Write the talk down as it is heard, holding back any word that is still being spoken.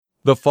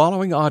The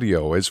following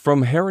audio is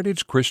from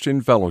Heritage Christian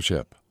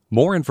Fellowship.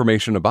 More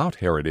information about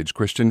Heritage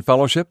Christian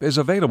Fellowship is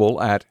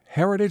available at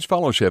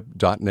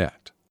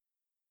heritagefellowship.net.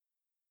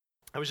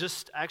 I was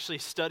just actually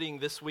studying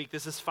this week.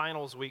 This is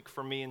finals week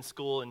for me in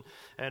school,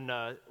 and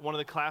one of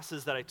the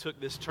classes that I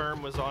took this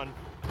term was on,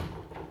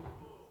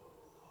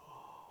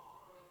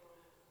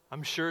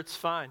 I'm sure it's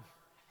fine.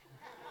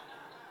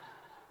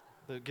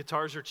 The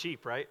guitars are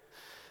cheap, right?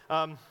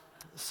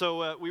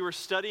 So we were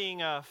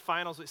studying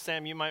finals.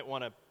 Sam, you might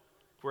want to,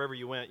 wherever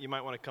you went, you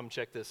might want to come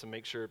check this and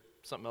make sure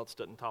something else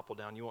doesn't topple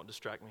down. You won't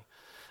distract me.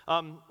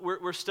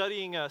 We're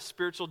studying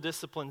spiritual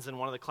disciplines in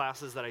one of the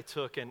classes that I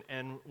took,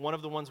 and one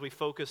of the ones we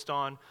focused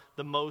on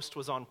the most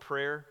was on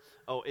prayer.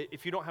 Oh,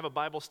 if you don't have a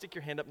Bible, stick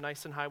your hand up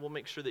nice and high. We'll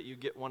make sure that you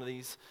get one of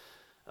these.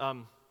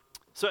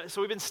 So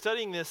we've been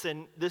studying this,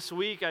 and this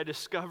week I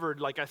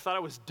discovered, I thought I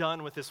was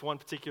done with this one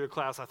particular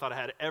class. I thought I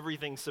had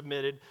everything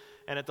submitted,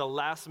 and at the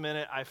last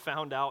minute I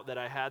found out that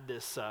I had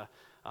this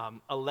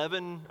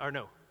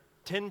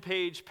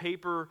 10-page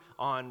paper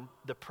on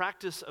the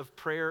practice of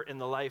prayer in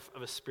the life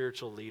of a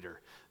spiritual leader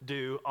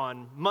due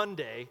on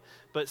Monday.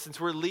 But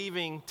since we're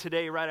leaving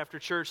today right after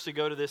church to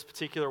go to this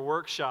particular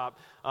workshop,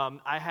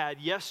 I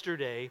had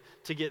yesterday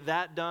to get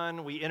that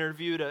done. We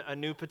interviewed a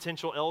new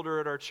potential elder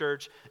at our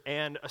church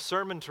and a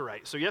sermon to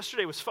write. So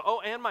yesterday was fun.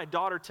 Oh, and my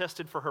daughter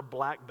tested for her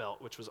black belt,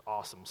 which was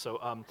awesome.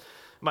 So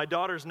my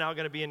daughter's now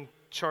going to be in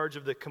charge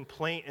of the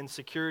complaint and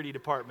security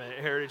department at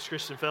Heritage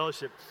Christian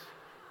Fellowship.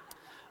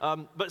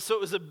 But so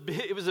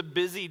it was a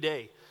busy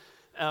day,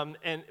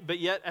 but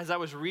yet as I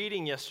was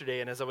reading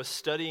yesterday and as I was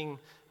studying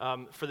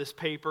for this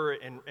paper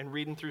and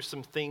reading through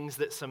some things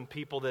that some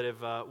people that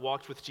have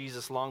walked with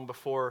Jesus long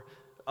before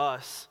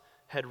us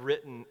had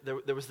written,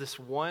 there was this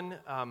one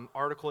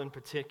article in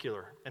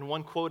particular and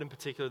one quote in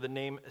particular. The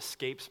name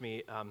escapes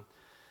me,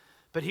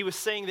 but he was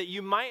saying that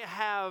you might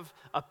have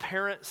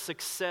apparent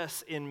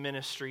success in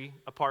ministry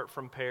apart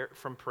from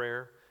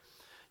prayer.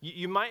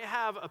 You might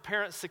have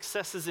apparent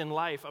successes in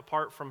life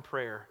apart from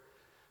prayer,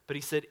 but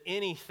he said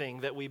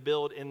anything that we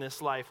build in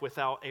this life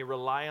without a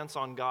reliance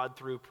on God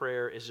through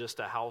prayer is just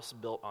a house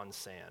built on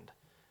sand.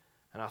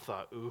 And I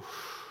thought, ooh,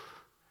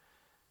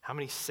 how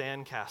many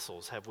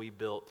sandcastles have we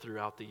built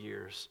throughout the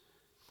years?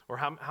 Or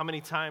how many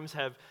times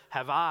have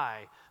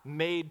I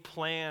made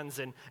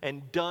plans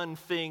and done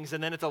things,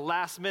 and then at the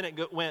last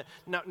minute went,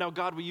 now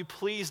God, will you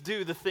please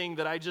do the thing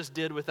that I just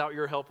did without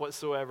your help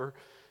whatsoever?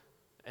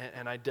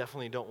 And I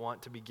definitely don't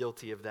want to be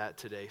guilty of that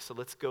today. So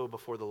let's go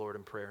before the Lord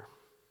in prayer.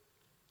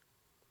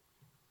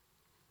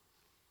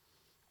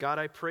 God,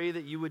 I pray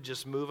that you would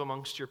just move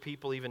amongst your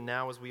people even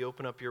now as we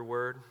open up your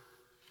word.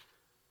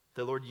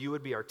 That, Lord, you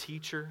would be our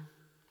teacher.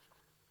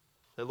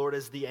 That, Lord,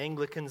 as the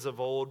Anglicans of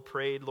old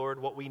prayed, Lord,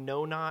 what we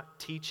know not,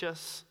 teach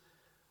us.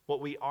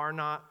 What we are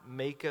not,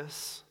 make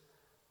us.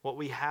 What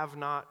we have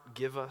not,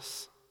 give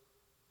us.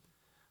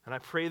 And I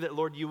pray that,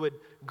 Lord, you would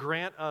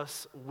grant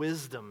us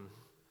wisdom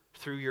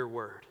through your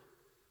word,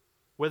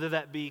 whether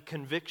that be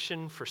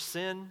conviction for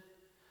sin,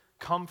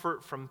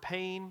 comfort from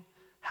pain,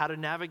 how to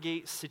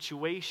navigate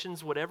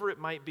situations, whatever it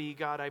might be.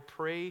 God, I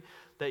pray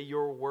that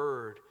your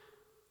word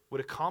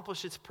would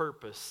accomplish its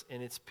purpose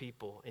in its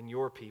people, in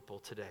your people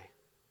today.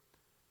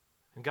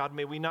 And God,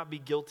 may we not be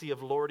guilty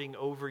of lording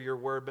over your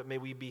word, but may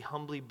we be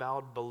humbly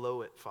bowed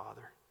below it,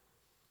 Father.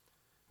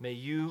 May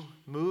you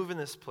move in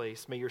this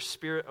place. May your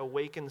spirit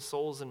awaken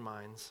souls and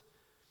minds.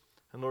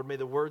 And Lord, may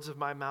the words of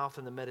my mouth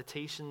and the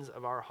meditations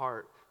of our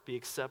heart be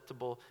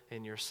acceptable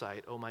in your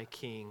sight, O my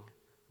King,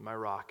 my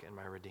rock, and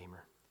my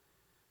Redeemer.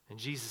 In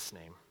Jesus'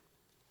 name,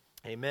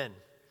 amen.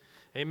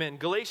 Amen.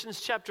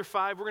 Galatians chapter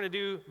 5, we're going to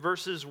do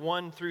verses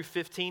 1 through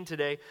 15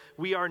 today.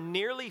 We are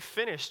nearly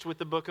finished with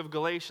the book of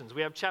Galatians.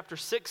 We have chapter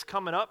 6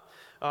 coming up.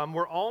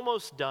 We're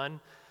almost done.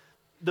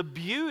 The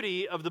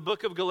beauty of the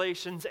book of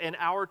Galatians and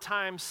our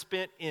time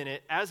spent in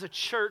it as a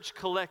church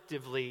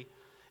collectively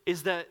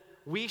is that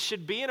we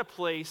should be in a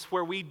place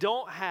where we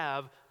don't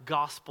have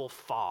gospel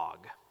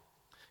fog.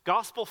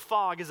 Gospel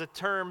fog is a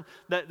term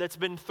that's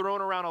been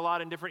thrown around a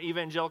lot in different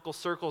evangelical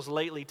circles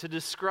lately to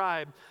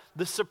describe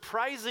the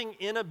surprising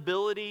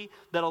inability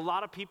that a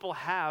lot of people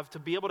have to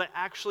be able to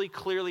actually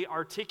clearly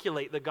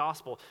articulate the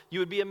gospel. You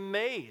would be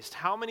amazed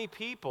how many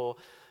people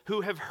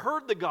who have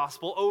heard the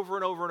gospel over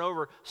and over and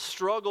over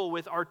struggle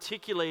with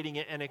articulating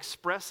it and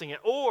expressing it,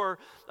 or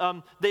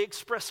they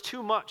express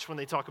too much when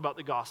they talk about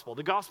the gospel.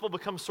 The gospel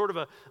becomes sort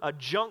of a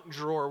junk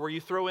drawer where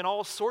you throw in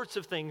all sorts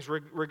of things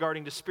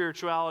regarding to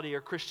spirituality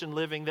or Christian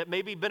living that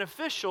may be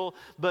beneficial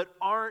but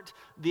aren't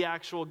the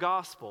actual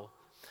gospel.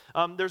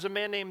 There's a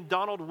man named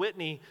Donald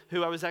Whitney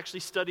who I was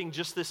actually studying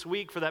just this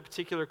week for that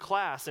particular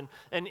class,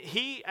 and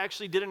he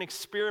actually did an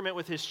experiment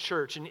with his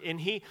church, and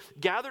he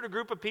gathered a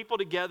group of people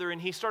together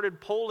and he started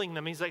polling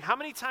them. He's like, how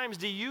many times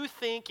do you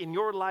think in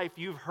your life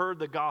you've heard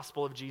the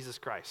gospel of Jesus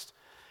Christ?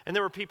 And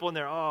there were people in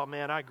there, oh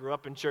man, I grew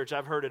up in church.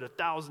 I've heard it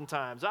 1,000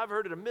 times. I've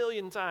heard it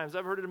 1,000,000 times.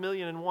 I've heard it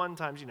 1,000,001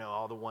 times. You know,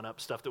 all the one-up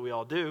stuff that we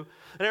all do.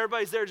 And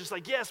everybody's there just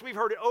like, yes, we've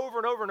heard it over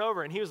and over and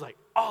over. And he was like,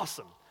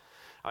 awesome.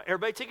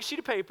 Everybody take a sheet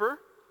of paper,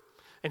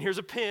 and here's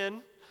a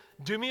pen.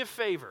 Do me a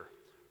favor.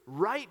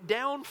 write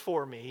down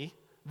for me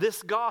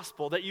this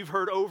gospel that you've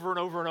heard over and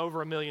over and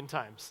over a million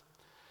times.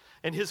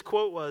 And his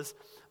quote was,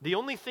 "The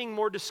only thing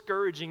more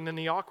discouraging than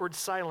the awkward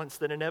silence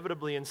that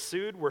inevitably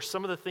ensued were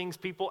some of the things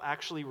people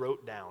actually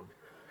wrote down."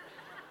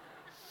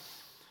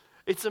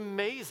 It's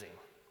amazing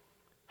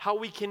how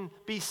we can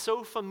be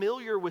so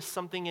familiar with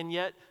something and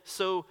yet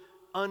so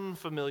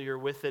unfamiliar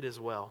with it as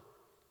well.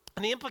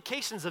 And the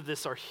implications of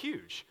this are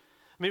huge.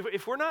 I mean,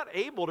 if we're not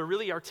able to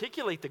really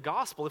articulate the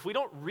gospel, if we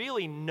don't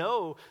really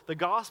know the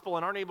gospel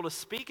and aren't able to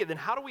speak it, then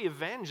how do we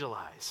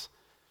evangelize?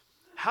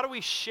 How do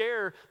we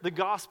share the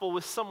gospel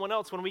with someone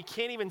else when we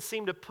can't even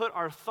seem to put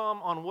our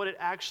thumb on what it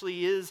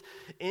actually is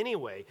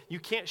anyway? You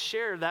can't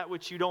share that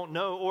which you don't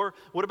know. Or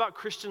what about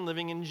Christian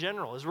living in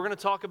general? As we're going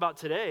to talk about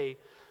today,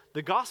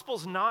 the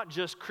gospel's not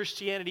just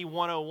Christianity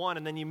 101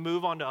 and then you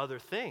move on to other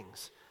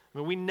things. I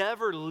mean, we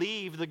never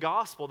leave the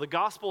gospel. The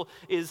gospel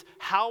is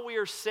how we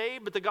are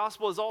saved, but the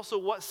gospel is also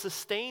what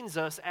sustains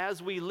us as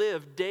we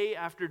live day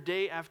after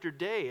day after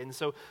day. And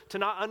so to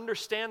not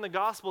understand the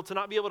gospel, to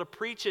not be able to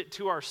preach it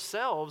to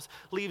ourselves,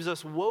 leaves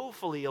us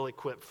woefully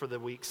ill-equipped for the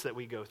weeks that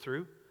we go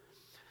through.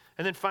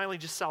 And then finally,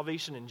 just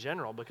salvation in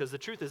general, because the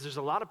truth is there's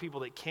a lot of people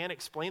that can't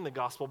explain the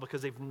gospel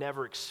because they've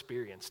never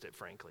experienced it,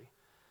 frankly.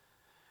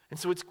 And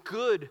so it's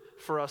good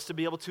for us to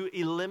be able to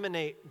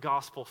eliminate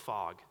gospel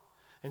fog.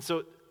 And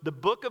so the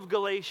book of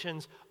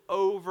Galatians,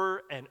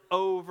 over and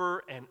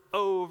over and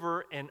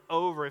over and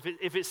over.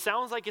 If it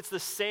sounds like it's the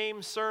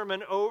same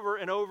sermon over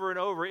and over and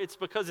over, it's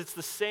because it's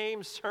the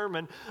same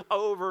sermon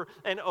over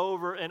and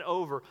over and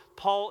over.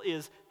 Paul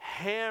is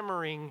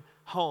hammering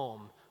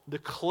home the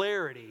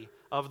clarity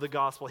of the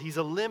gospel. He's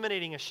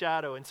eliminating a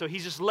shadow. And so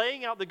he's just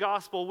laying out the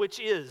gospel, which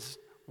is,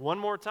 one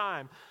more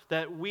time,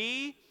 that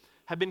we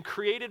have been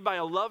created by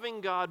a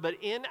loving God, but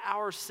in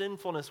our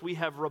sinfulness, we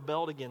have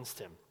rebelled against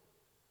him.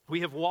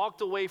 We have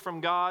walked away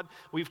from God.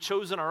 We've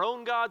chosen our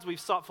own gods. We've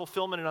sought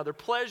fulfillment in other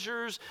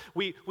pleasures.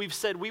 We've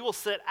said we will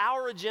set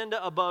our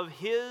agenda above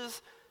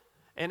his.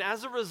 And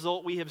as a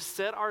result, we have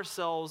set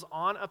ourselves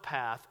on a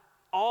path,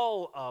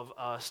 all of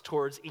us,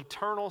 towards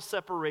eternal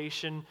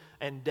separation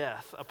and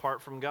death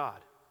apart from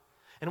God.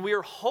 And we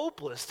are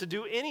hopeless to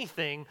do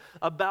anything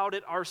about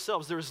it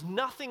ourselves. There is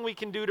nothing we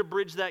can do to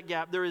bridge that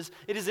gap. It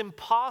is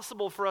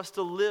impossible for us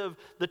to live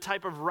the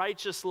type of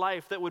righteous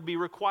life that would be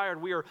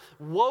required. We are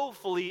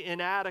woefully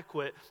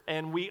inadequate,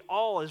 and we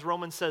all, as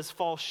Romans says,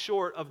 fall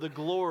short of the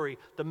glory,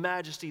 the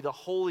majesty, the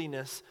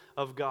holiness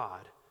of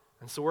God.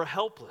 And so we're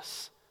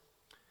helpless.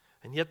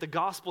 And yet the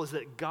gospel is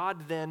that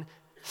God then,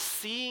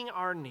 seeing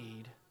our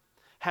need,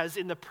 has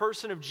in the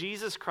person of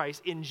Jesus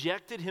Christ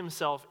injected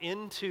himself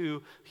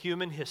into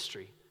human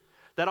history.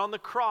 That on the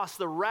cross,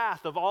 the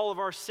wrath of all of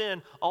our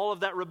sin, all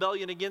of that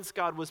rebellion against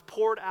God was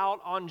poured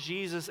out on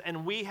Jesus,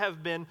 and we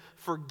have been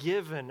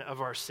forgiven of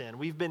our sin.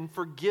 We've been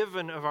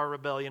forgiven of our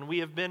rebellion. We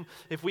have been,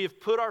 if we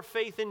have put our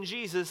faith in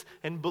Jesus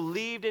and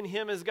believed in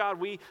him as God,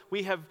 we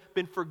have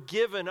been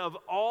forgiven of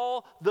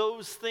all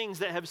those things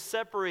that have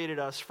separated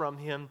us from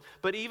him.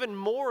 But even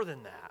more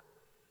than that,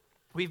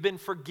 we've been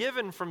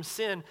forgiven from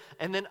sin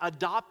and then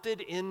adopted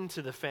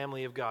into the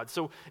family of God.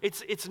 So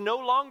it's no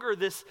longer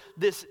this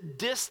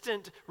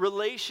distant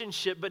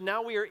relationship, but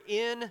now we are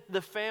in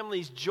the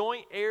families,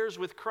 joint heirs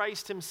with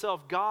Christ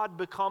himself. God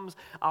becomes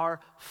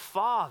our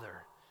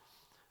Father.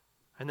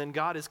 And then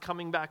God is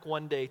coming back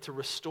one day to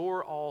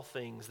restore all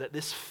things, that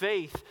this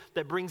faith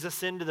that brings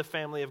us into the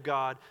family of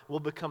God will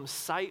become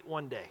sight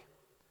one day.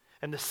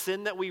 And the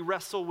sin that we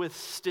wrestle with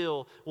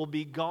still will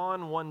be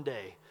gone one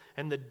day.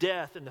 And the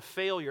death and the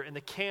failure and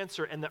the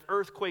cancer and the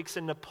earthquakes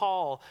in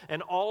Nepal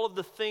and all of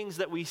the things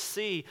that we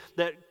see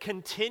that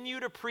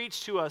continue to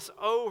preach to us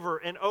over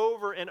and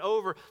over and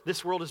over.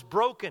 This world is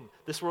broken.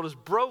 This world is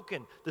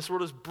broken. This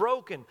world is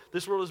broken.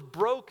 This world is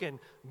broken.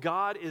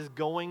 God is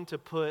going to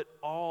put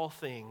all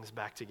things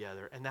back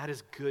together. And that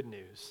is good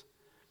news.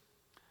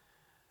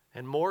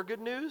 And more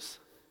good news,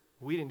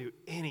 we didn't do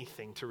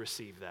anything to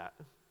receive that.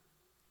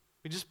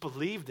 We just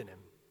believed in him.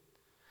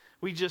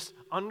 We just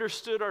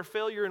understood our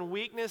failure and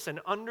weakness and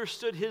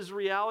understood his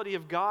reality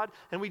of God,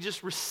 and we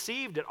just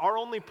received it. Our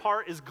only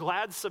part is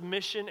glad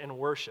submission and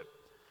worship.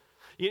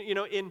 You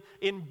know,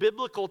 in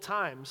biblical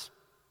times,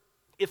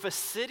 if a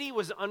city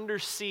was under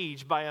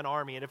siege by an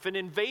army, and if an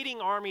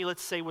invading army,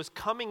 let's say, was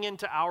coming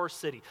into our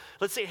city,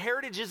 let's say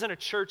Heritage isn't a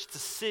church, it's a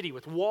city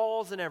with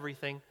walls and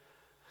everything,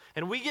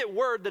 and we get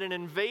word that an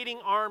invading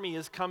army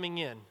is coming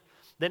in,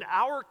 then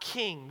our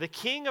king, the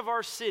king of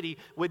our city,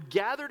 would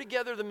gather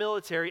together the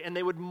military, and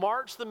they would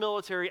march the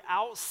military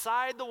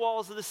outside the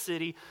walls of the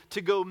city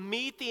to go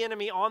meet the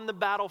enemy on the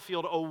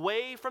battlefield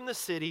away from the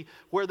city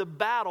where the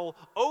battle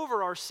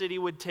over our city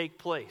would take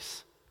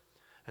place.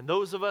 And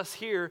those of us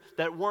here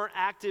that weren't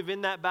active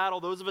in that battle,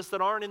 those of us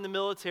that aren't in the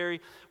military,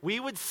 we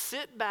would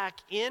sit back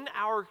in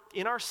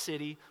our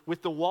city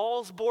with the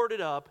walls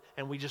boarded up,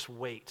 and we just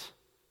wait.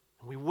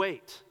 And we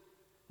wait.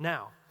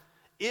 Now,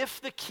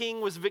 if the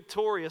king was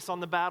victorious on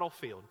the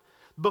battlefield,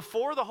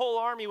 Before the whole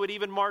army would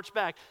even march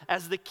back,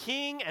 as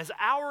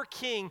our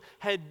king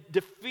had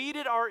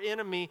defeated our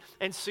enemy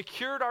and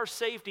secured our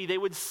safety, they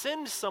would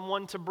send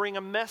someone to bring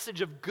a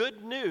message of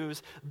good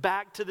news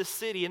back to the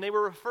city. And they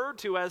were referred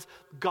to as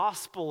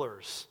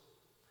gospelers.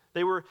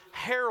 They were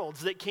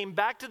heralds that came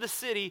back to the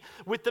city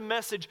with the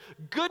message,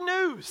 good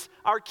news,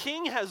 our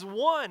king has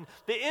won.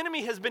 The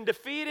enemy has been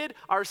defeated.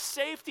 Our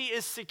safety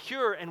is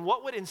secure. And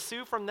what would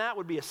ensue from that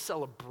would be a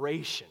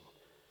celebration.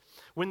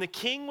 When the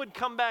king would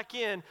come back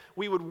in,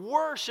 we would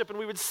worship and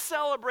we would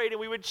celebrate and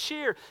we would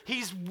cheer.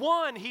 He's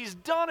won. He's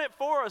done it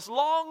for us.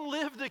 Long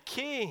live the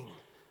king.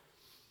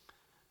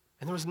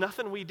 And there was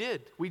nothing we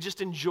did. We just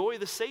enjoy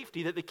the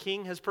safety that the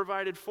king has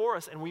provided for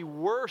us, and we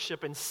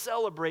worship and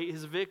celebrate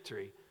his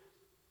victory.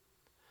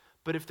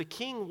 But if the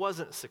king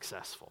wasn't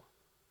successful,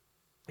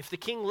 if the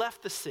king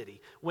left the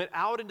city, went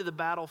out into the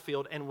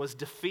battlefield and was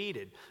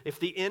defeated, if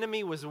the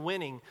enemy was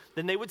winning,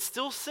 then they would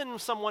still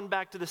send someone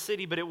back to the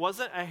city, but it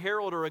wasn't a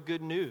herald or a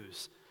good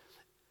news.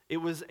 It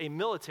was a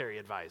military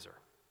advisor.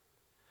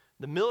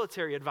 The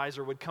military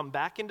advisor would come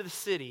back into the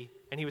city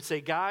and he would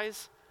say,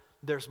 guys,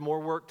 there's more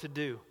work to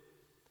do.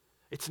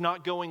 It's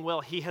not going well.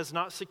 He has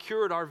not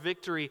secured our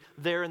victory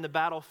there in the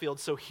battlefield.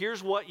 So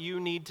here's what you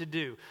need to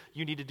do.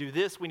 You need to do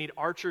this. We need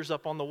archers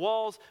up on the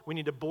walls. We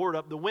need to board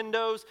up the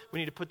windows. We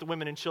need to put the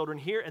women and children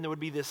here. And there would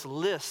be this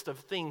list of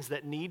things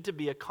that need to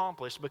be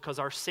accomplished because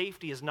our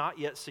safety is not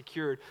yet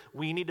secured.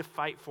 We need to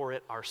fight for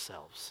it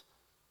ourselves.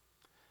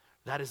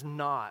 That is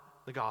not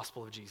the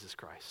gospel of Jesus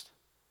Christ.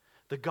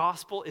 The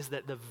gospel is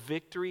that the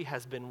victory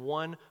has been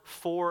won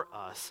for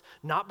us,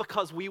 not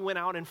because we went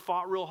out and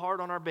fought real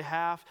hard on our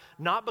behalf,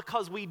 not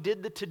because we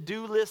did the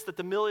to-do list that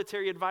the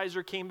military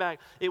advisor came back.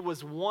 It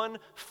was won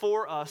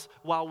for us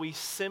while we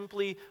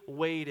simply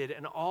waited,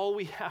 and all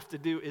we have to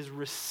do is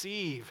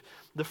receive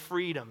the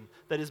freedom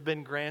that has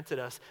been granted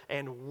us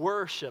and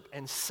worship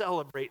and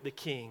celebrate the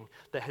King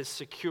that has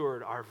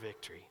secured our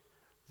victory.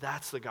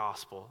 That's the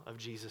gospel of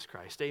Jesus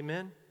Christ.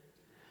 Amen?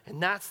 And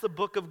that's the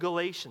book of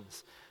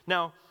Galatians.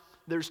 Now,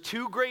 there's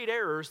two great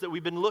errors that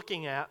we've been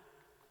looking at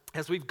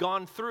as we've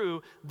gone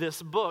through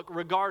this book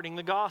regarding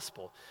the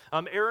gospel.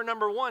 Error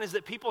number one is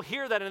that people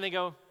hear that and they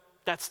go,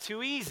 that's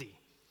too easy.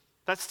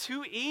 That's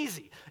too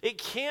easy. It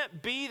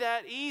can't be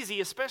that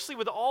easy, especially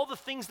with all the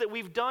things that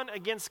we've done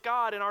against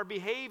God and our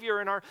behavior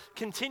and our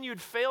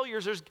continued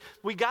failures.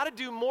 We got to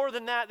do more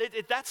than that.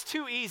 That's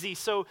too easy.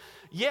 So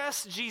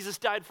yes, Jesus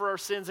died for our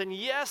sins, and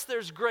yes,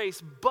 there's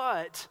grace,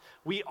 but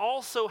we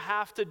also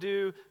have to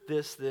do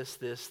this.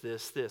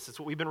 It's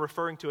what we've been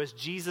referring to as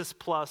Jesus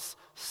plus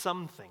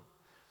something.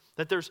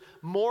 That there's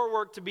more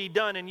work to be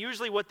done, and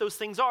usually what those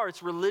things are,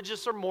 it's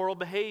religious or moral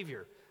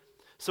behavior.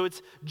 So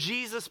it's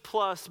Jesus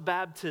plus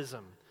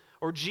baptism,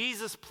 or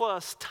Jesus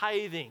plus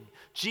tithing,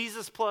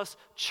 Jesus plus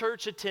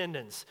church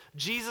attendance,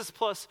 Jesus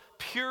plus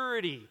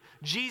purity,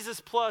 Jesus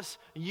plus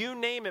you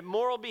name it,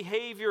 moral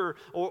behavior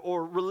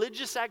or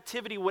religious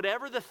activity,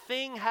 whatever the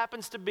thing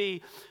happens to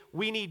be.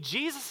 We need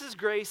Jesus'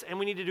 grace and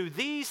we need to do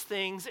these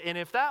things, and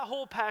if that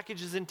whole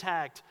package is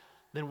intact,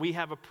 then we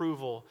have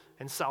approval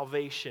and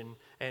salvation,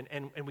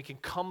 and we can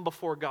come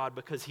before God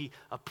because he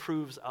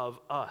approves of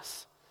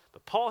us.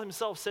 But Paul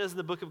himself says in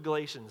the book of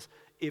Galatians,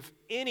 if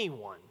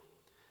anyone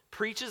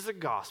preaches a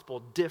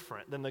gospel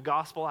different than the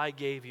gospel I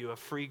gave you of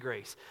free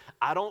grace,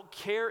 I don't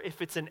care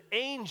if it's an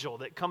angel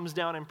that comes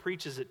down and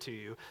preaches it to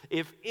you.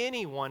 If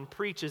anyone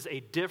preaches a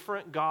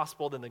different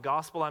gospel than the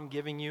gospel I'm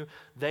giving you,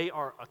 they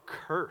are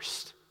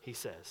accursed, he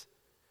says.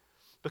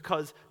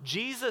 Because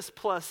Jesus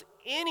plus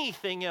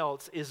anything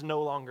else is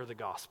no longer the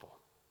gospel.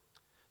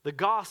 The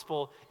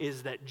gospel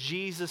is that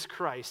Jesus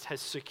Christ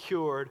has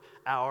secured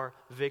our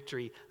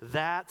victory.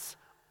 That's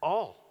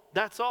all.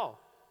 That's all.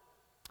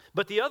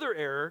 But the other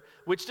error,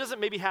 which doesn't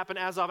maybe happen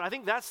as often, I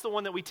think that's the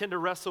one that we tend to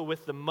wrestle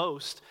with the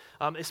most,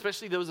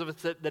 especially those of us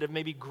that have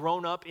maybe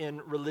grown up in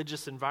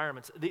religious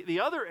environments. The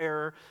other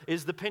error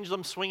is the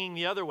pendulum swinging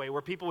the other way,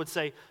 where people would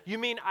say, you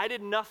mean I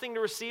did nothing to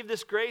receive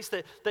this grace,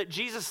 that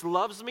Jesus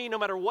loves me no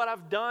matter what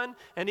I've done,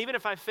 and even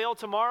if I fail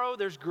tomorrow,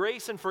 there's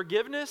grace and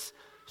forgiveness?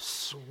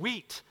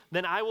 Sweet.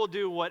 Then I will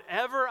do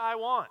whatever I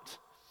want.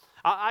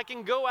 I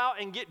can go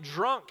out and get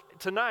drunk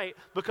tonight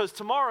because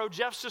tomorrow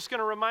Jeff's just going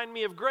to remind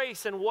me of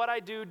grace and what I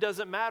do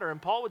doesn't matter.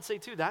 And Paul would say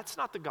too, that's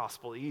not the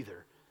gospel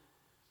either.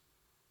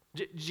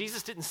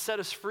 Jesus didn't set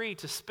us free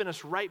to spin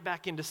us right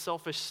back into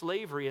selfish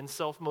slavery and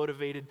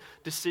self-motivated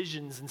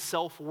decisions and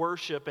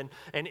self-worship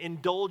and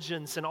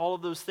indulgence and all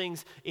of those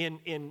things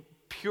in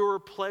pure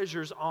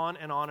pleasures on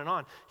and on and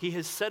on. He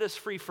has set us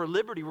free for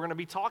liberty. We're going to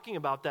be talking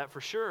about that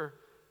for sure.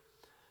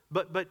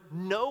 But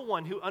no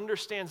one who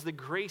understands the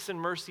grace and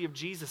mercy of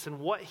Jesus and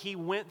what he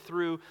went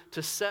through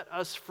to set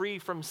us free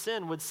from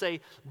sin would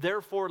say,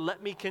 therefore,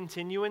 let me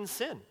continue in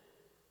sin.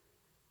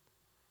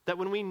 That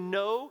when we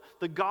know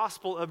the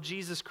gospel of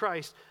Jesus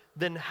Christ,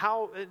 then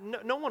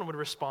no one would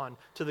respond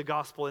to the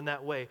gospel in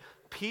that way.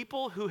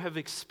 People who have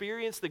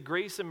experienced the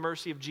grace and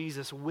mercy of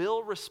Jesus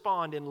will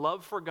respond in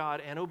love for God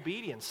and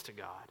obedience to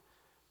God.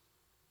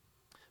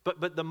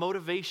 But the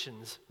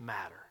motivations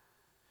matter.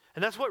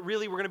 And that's what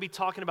really we're going to be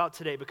talking about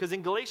today, because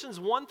in Galatians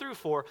 1 through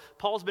 4,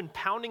 Paul's been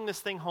pounding this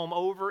thing home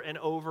over and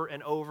over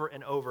and over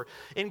and over.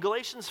 In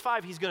Galatians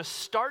 5, he's going to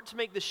start to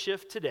make the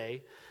shift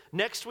today.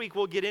 Next week,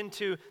 we'll get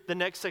into the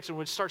next section,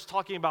 which starts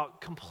talking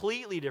about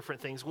completely different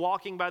things.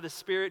 Walking by the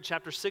Spirit.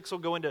 Chapter 6 will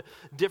go into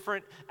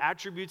different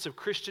attributes of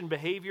Christian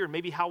behavior and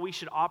maybe how we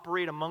should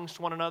operate amongst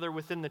one another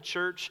within the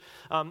church.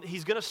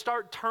 He's going to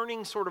start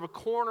turning sort of a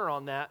corner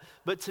on that.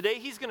 But today,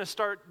 he's going to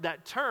start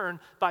that turn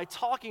by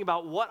talking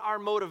about what our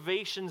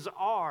motivations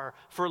are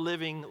for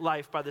living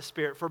life by the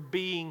Spirit, for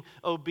being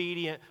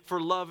obedient,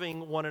 for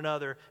loving one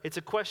another. It's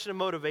a question of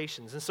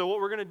motivations. And so what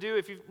we're going to do,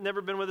 if you've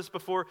never been with us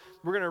before,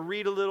 we're going to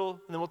read a little,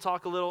 and then we'll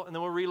talk a little, and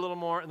then we'll read a little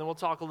more, and then we'll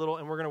talk a little,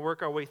 and we're going to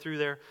work our way through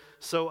there.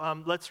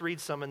 So let's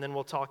read some, and then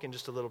we'll talk in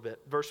just a little bit.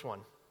 Verse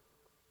 1.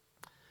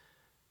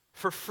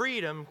 For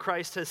freedom,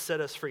 Christ has set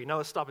us free. Now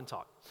let's stop and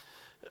talk.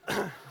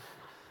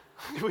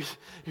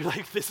 You're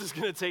like, this is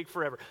going to take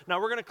forever. Now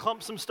we're going to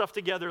clump some stuff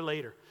together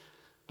later.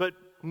 But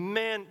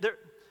man,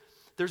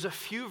 there's a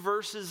few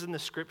verses in the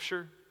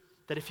Scripture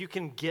that if you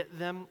can get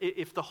them,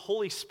 if the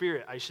Holy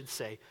Spirit, I should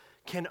say,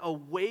 can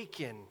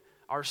awaken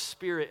our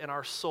spirit and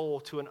our soul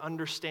to an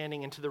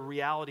understanding and to the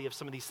reality of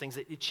some of these things,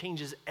 it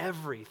changes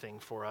everything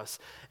for us.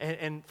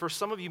 And for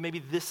some of you, maybe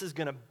this is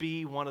going to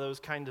be one of those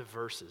kind of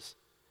verses.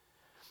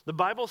 The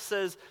Bible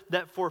says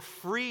that for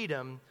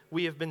freedom,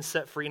 we have been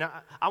set free. Now,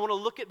 I want to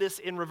look at this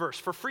in reverse.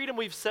 For freedom,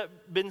 we've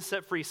been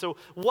set free. So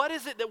what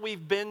is it that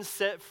we've been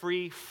set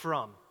free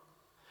from?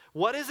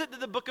 What is it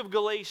that the book of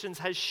Galatians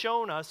has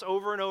shown us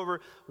over and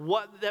over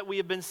that we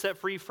have been set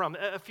free from?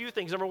 A few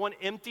things. Number one,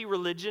 empty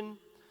religion.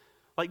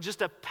 Like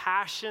just a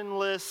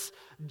passionless,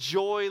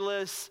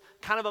 joyless,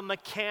 kind of a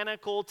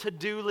mechanical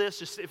to-do list.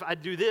 Just if I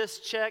do this,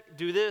 check,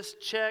 do this,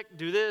 check,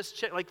 do this,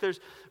 check. Like there's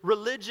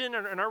religion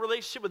and our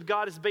relationship with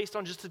God is based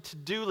on just a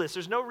to-do list.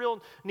 There's no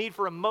real need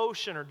for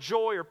emotion or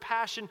joy or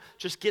passion.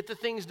 Just get the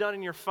things done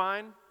and you're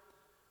fine.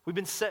 We've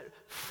been set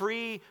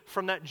free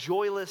from that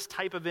joyless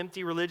type of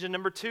empty religion.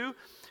 Number two,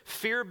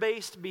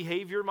 fear-based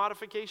behavior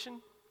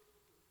modification.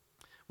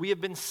 We have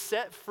been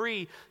set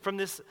free from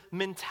this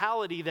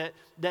mentality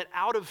that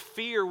out of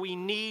fear we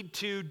need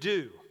to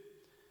do.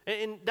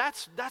 And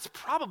that's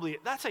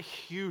a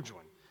huge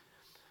one.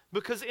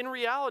 Because in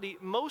reality,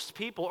 most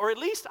people, or at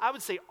least I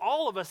would say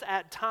all of us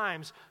at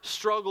times,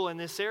 struggle in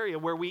this area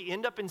where we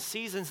end up in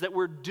seasons that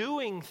we're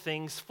doing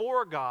things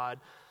for God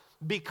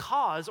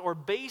because or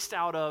based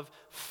out of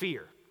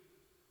fear.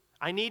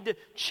 I need to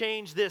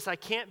change this. I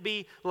can't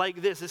be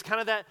like this. It's kind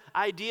of that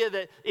idea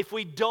that if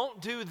we don't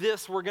do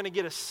this, we're going to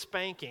get a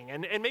spanking.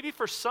 And maybe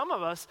for some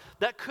of us,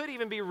 that could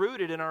even be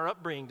rooted in our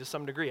upbringing to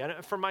some degree.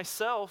 For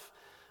myself,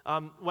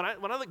 when I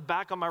look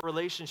back on my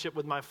relationship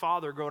with my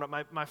father growing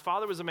up, my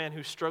father was a man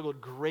who struggled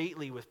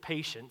greatly with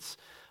patience.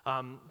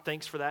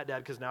 Thanks for that, Dad,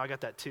 because now I got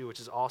that too, which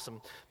is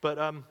awesome. But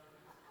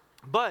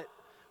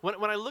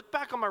when I look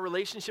back on my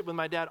relationship with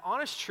my dad,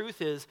 honest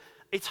truth is,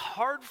 it's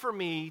hard for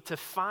me to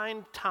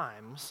find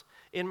times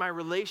in my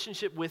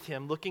relationship with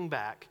him, looking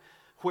back,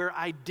 where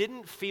I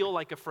didn't feel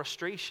like a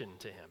frustration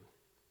to him.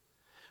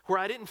 Where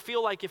I didn't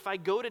feel like if I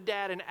go to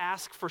Dad and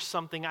ask for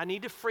something, I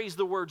need to phrase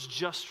the words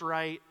just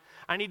right.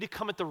 I need to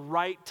come at the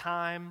right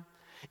time.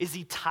 Is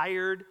he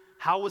tired?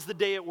 How was the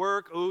day at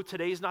work? Oh,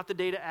 today's not the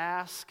day to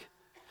ask.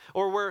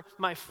 Or where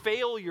my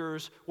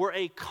failures were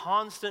a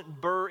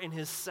constant burr in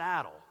his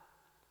saddle.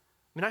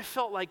 I mean, I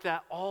felt like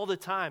that all the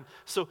time.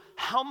 So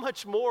how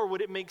much more would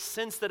it make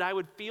sense that I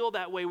would feel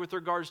that way with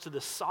regards to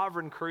the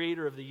sovereign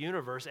creator of the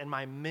universe and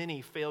my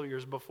many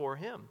failures before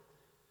him?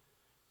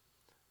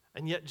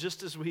 And yet,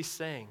 just as we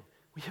sang,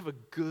 we have a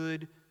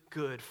good,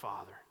 good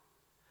Father.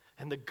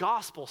 And the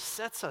gospel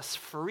sets us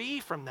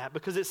free from that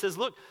because it says,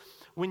 look,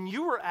 when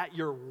you were at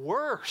your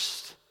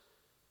worst,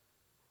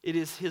 it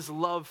is his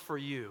love for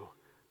you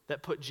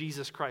that put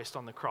Jesus Christ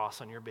on the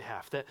cross on your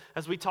behalf. That,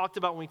 as we talked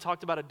about when we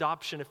talked about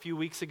adoption a few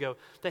weeks ago,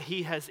 that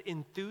he has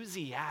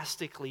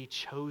enthusiastically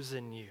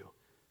chosen you.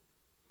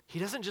 He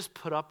doesn't just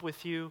put up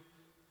with you.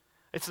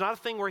 It's not a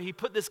thing where he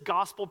put this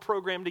gospel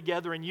program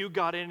together and you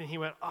got in and he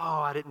went, oh,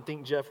 I didn't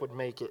think Jeff would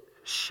make it.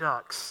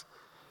 Shucks.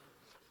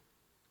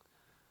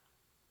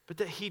 But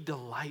that he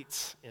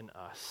delights in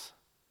us.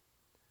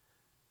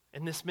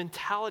 And this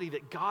mentality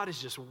that God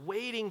is just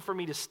waiting for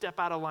me to step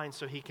out of line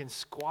so he can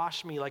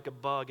squash me like a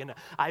bug. And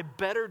I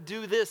better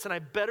do this and I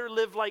better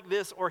live like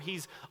this, or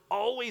he's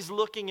always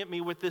looking at me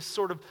with this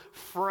sort of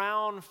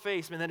frown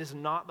face. Man, that is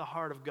not the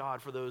heart of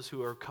God for those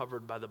who are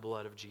covered by the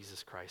blood of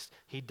Jesus Christ.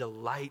 He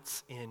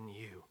delights in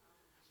you.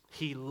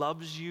 He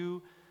loves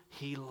you.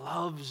 He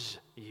loves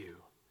you.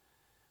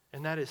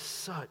 And that is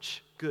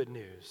such good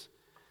news.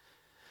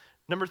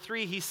 Number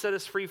 3, he set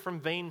us free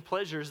from vain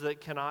pleasures that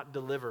cannot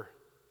deliver.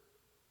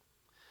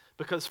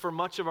 Because for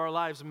much of our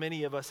lives,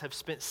 many of us have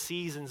spent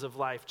seasons of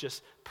life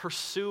just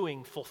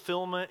pursuing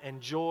fulfillment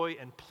and joy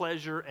and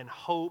pleasure and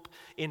hope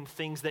in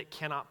things that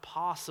cannot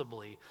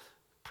possibly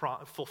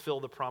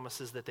fulfill the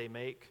promises that they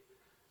make.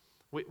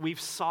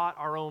 We've sought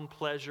our own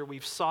pleasure.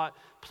 We've sought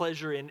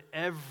pleasure in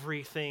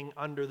everything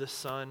under the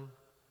sun.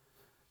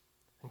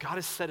 And God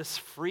has set us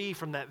free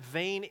from that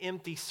vain,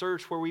 empty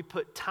search where we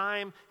put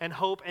time and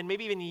hope and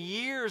maybe even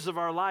years of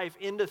our life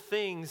into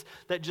things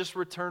that just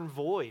return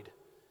void.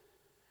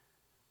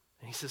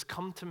 And he says,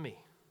 come to me.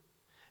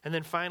 And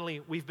then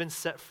finally, we've been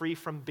set free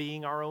from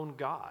being our own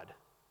God.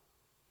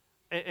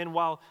 And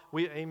while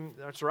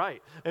that's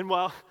right. And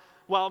while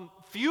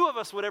few of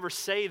us would ever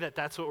say that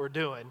that's what we're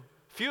doing,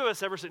 few of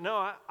us ever say, no,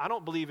 I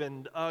don't believe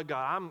in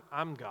God,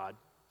 I'm God.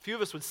 Few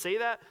of us would say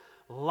that.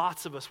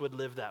 Lots of us would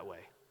live that way.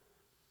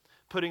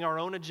 Putting our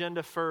own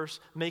agenda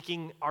first,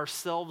 making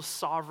ourselves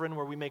sovereign,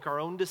 where we make our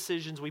own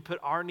decisions. We put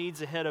our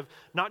needs ahead of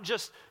not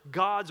just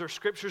God's or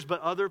Scripture's,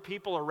 but other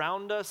people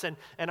around us. And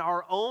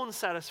our own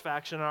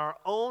satisfaction and our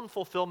own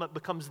fulfillment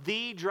becomes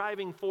the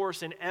driving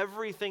force in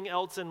everything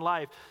else in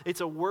life.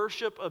 It's a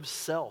worship of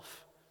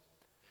self.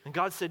 And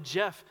God said,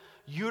 Jeff,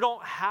 you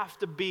don't have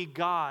to be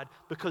God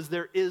because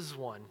there is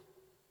one.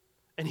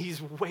 And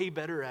he's way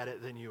better at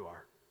it than you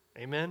are.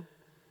 Amen?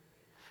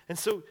 And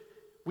so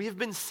we have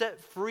been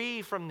set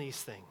free from these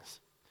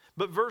things.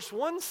 But verse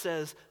 1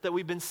 says that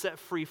we've been set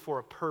free for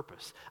a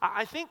purpose.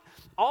 I think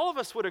all of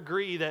us would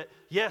agree that,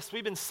 yes,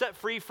 we've been set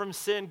free from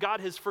sin.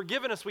 God has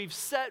forgiven us. We've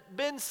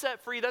been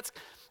set free. That's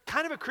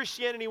kind of a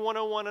Christianity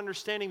 101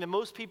 understanding that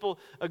most people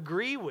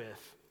agree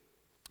with.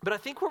 But I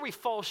think where we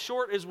fall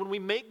short is when we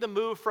make the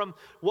move from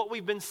what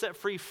we've been set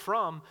free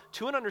from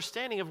to an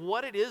understanding of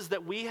what it is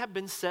that we have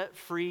been set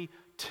free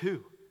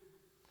to.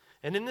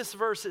 And in this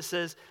verse it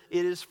says,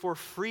 it is for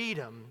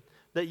freedom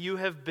that you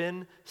have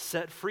been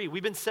set free.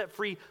 We've been set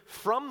free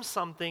from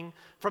something,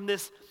 from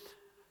this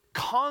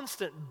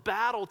constant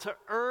battle to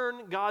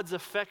earn God's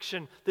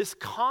affection, this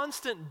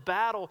constant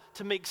battle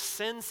to make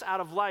sense out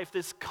of life,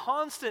 this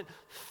constant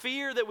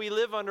fear that we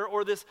live under,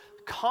 or this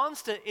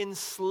constant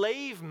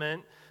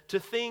enslavement to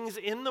things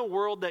in the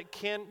world that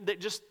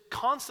just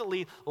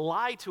constantly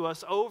lie to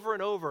us over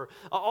and over.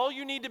 All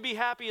you need to be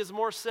happy is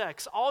more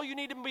sex. All you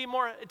need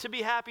to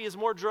be happy is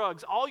more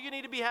drugs. All you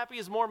need to be happy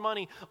is more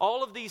money.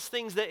 All of these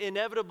things that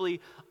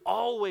inevitably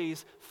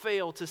always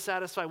fail to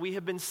satisfy. We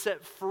have been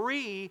set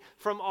free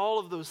from all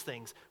of those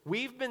things.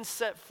 We've been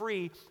set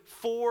free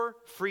for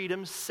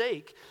freedom's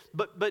sake.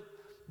 But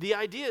the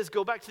idea is,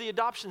 go back to the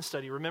adoption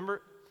study,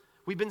 remember?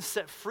 We've been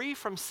set free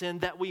from sin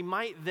that we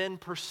might then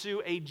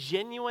pursue a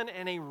genuine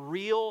and a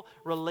real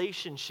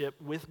relationship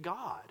with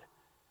God.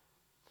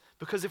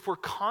 Because if we're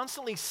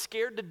constantly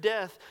scared to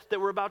death that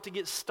we're about to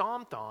get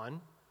stomped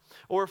on,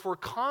 or if we're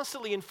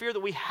constantly in fear that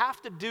we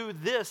have to do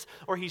this,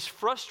 or he's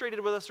frustrated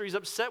with us, or he's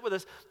upset with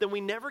us, then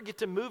we never get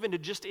to move into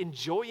just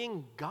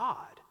enjoying God.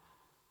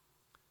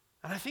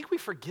 And I think we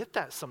forget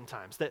that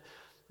sometimes, that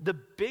the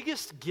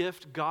biggest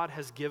gift God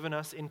has given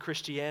us in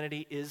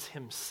Christianity is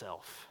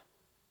himself.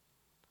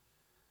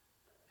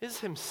 Is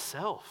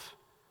himself.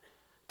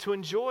 To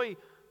enjoy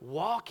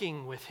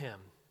walking with him,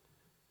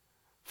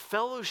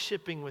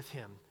 fellowshipping with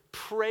him,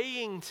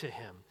 praying to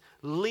him,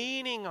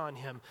 leaning on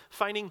him,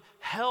 finding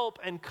help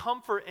and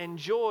comfort and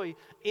joy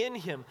in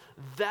him.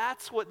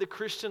 That's what the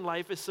Christian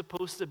life is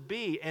supposed to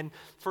be. And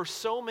for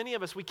so many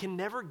of us, we can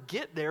never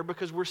get there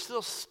because we're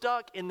still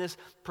stuck in this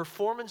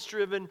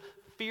performance-driven,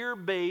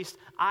 fear-based,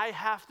 I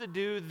have to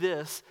do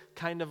this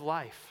kind of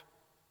life.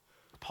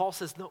 Paul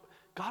says, no,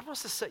 God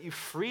wants to set you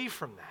free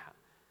from that.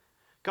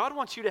 God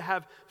wants you to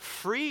have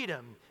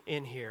freedom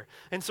in here.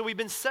 And so we've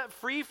been set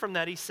free from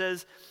that. He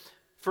says,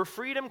 for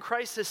freedom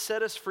Christ has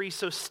set us free,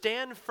 so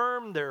stand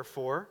firm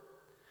therefore,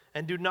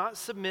 and do not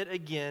submit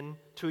again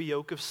to a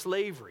yoke of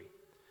slavery.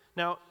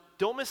 Now,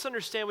 don't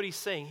misunderstand what he's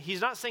saying. He's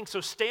not saying,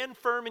 so stand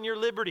firm in your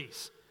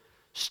liberties.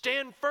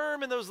 Stand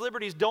firm in those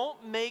liberties.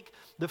 Don't make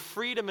the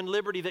freedom and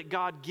liberty that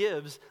God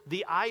gives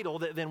the idol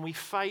that then we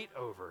fight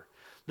over.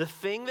 The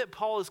thing that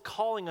Paul is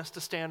calling us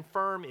to stand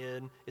firm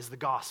in is the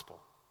gospel.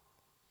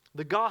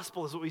 The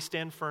gospel is what we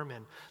stand firm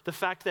in. The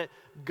fact that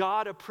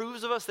God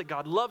approves of us, that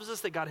God loves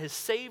us, that God has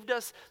saved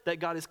us, that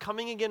God is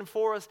coming again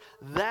for us,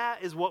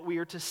 that is what we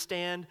are to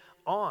stand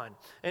on.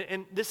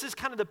 And this is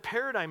kind of the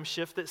paradigm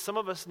shift that some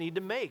of us need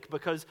to make,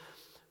 because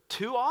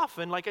too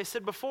often, like I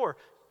said before,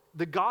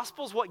 the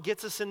gospel is what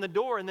gets us in the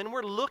door, and then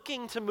we're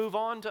looking to move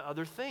on to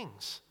other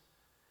things.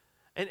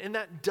 And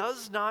that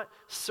does not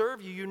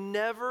serve you. You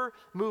never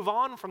move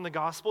on from the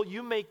gospel.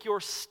 You make your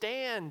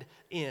stand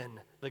in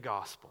the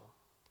gospel.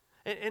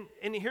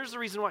 And here's the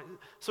reason why.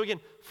 So again,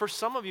 for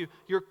some of you,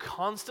 you're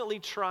constantly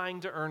trying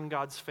to earn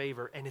God's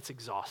favor, and it's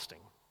exhausting.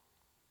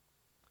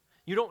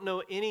 You don't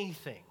know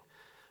anything.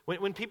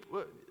 When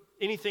people,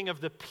 anything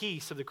of the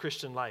peace of the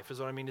Christian life is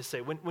what I mean to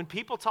say. When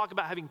people talk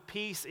about having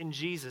peace in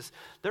Jesus,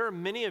 there are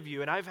many of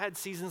you, and I've had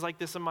seasons like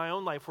this in my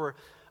own life where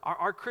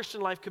our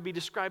Christian life could be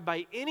described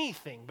by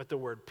anything but the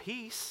word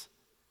peace.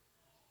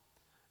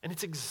 And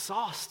it's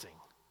exhausting.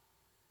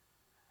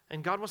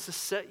 And God wants to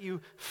set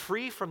you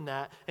free from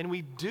that. And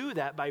we do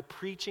that by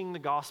preaching the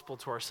gospel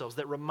to ourselves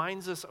that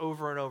reminds us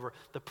over and over,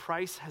 the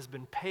price has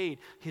been paid.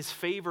 His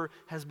favor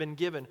has been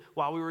given.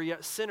 While we were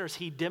yet sinners,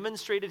 he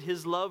demonstrated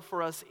his love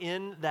for us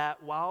in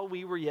that while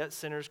we were yet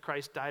sinners,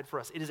 Christ died for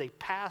us. It is a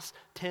past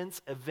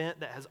tense event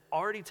that has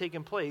already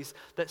taken place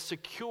that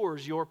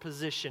secures your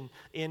position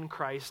in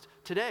Christ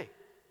today.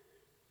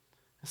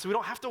 So we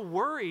don't have to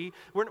worry.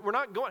 We're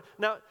not going.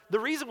 Now, the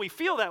reason we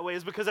feel that way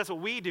is because that's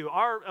what we do.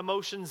 Our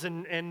emotions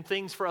and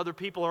things for other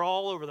people are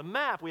all over the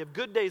map. We have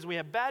good days and we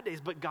have bad days,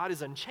 but God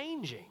is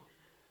unchanging.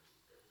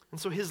 And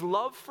so his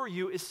love for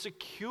you is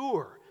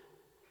secure.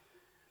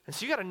 And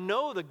so you got to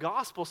know the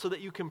gospel so that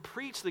you can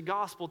preach the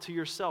gospel to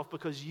yourself,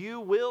 because you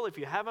will, if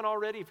you haven't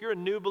already, if you're a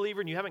new believer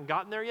and you haven't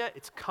gotten there yet,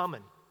 it's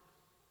coming.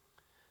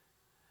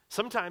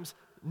 Sometimes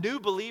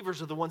new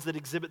believers are the ones that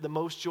exhibit the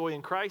most joy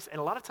in Christ,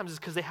 and a lot of times it's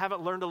because they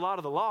haven't learned a lot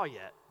of the law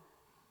yet.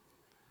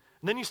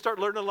 And then you start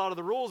learning a lot of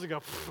the rules and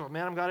go,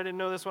 man, I'm glad I didn't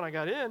know this when I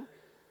got in.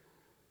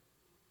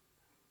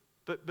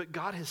 But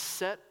God has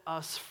set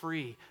us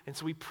free, and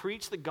so we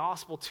preach the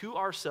gospel to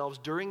ourselves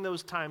during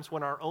those times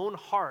when our own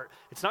heart,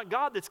 it's not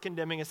God that's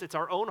condemning us, it's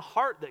our own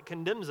heart that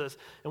condemns us,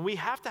 and we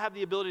have to have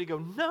the ability to go,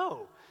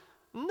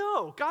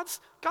 no, God's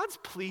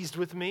pleased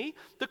with me.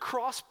 The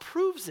cross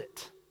proves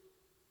it.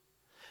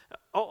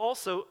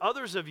 Also,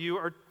 others of you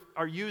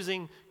are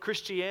using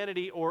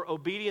Christianity or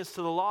obedience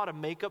to the law to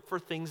make up for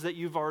things that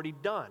you've already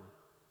done.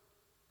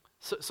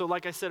 So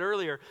like I said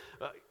earlier,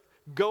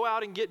 go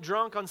out and get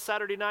drunk on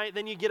Saturday night,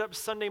 then you get up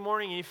Sunday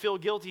morning and you feel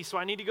guilty, so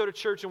I need to go to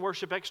church and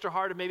worship extra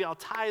hard, and maybe I'll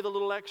tithe a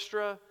little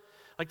extra.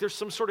 Like there's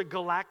some sort of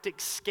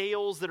galactic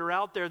scales that are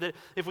out there that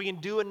if we can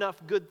do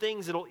enough good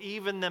things, it'll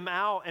even them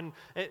out, and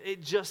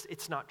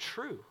it's not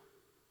true.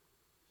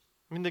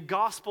 I mean, the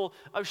gospel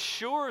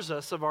assures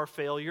us of our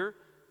failure.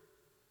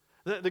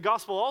 The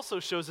gospel also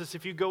shows us,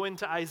 if you go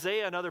into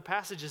Isaiah and other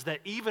passages,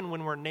 that even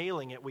when we're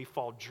nailing it, we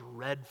fall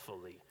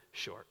dreadfully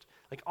short.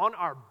 Like on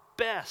our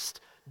best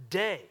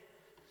day,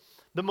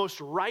 the most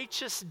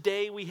righteous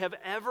day we have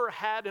ever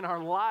had in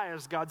our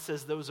lives, God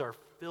says those are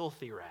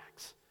filthy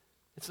rags.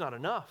 It's not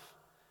enough.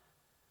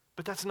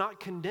 But that's not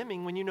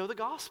condemning when you know the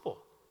gospel.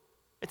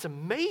 It's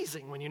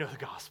amazing when you know the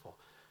gospel.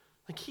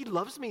 Like he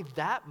loves me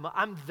that much.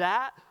 I'm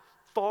that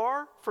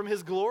far from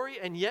his glory,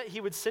 and yet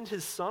he would send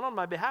his son on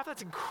my behalf.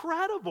 That's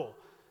incredible.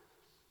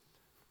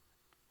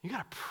 You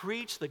got to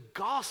preach the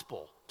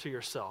gospel to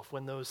yourself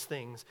when those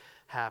things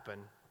happen.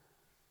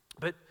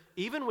 But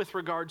even with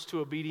regards to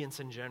obedience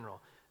in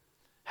general,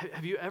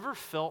 have you ever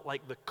felt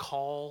like the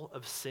call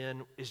of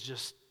sin is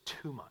just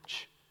too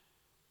much?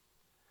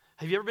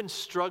 Have you ever been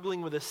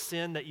struggling with a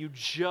sin that you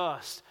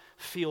just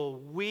feel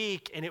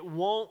weak and it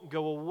won't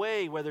go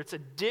away, whether it's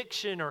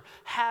addiction or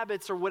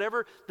habits or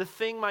whatever the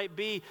thing might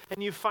be,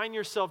 and you find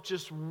yourself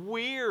just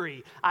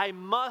weary? I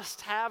must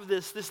have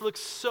this. This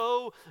looks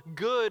so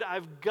good.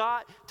 I've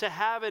got to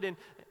have it.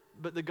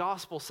 But the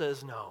gospel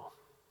says no,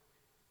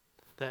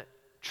 that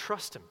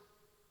trust him.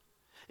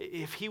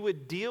 If he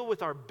would deal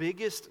with our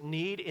biggest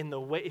need in the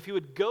way, if he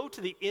would go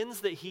to the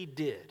ends that he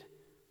did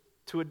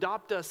to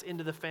adopt us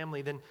into the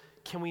family, then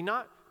can we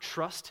not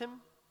trust him?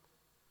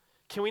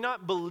 Can we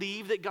not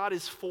believe that God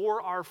is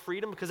for our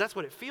freedom? Because that's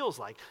what it feels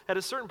like. At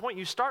a certain point,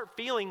 you start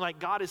feeling like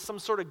God is some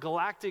sort of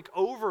galactic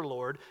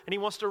overlord and he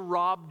wants to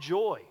rob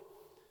joy.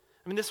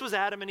 I mean, this was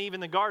Adam and Eve in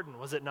the garden,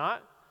 was it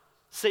not?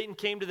 Satan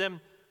came to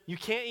them, you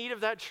can't eat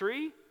of that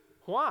tree?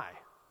 Why?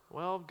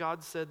 Well,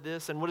 God said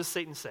this. And what does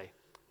Satan say?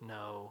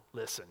 No,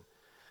 listen.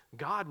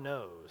 God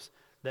knows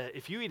that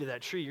if you eat of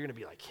that tree, you're going to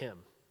be like him.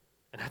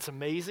 And that's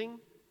amazing.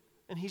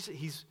 And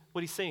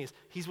what he's saying is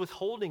he's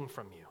withholding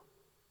from you.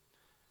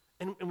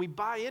 And we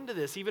buy into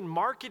this. Even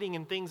marketing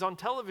and things on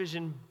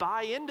television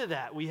buy into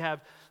that. We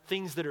have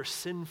things that are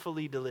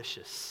sinfully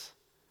delicious,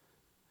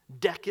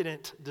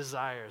 decadent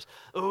desires.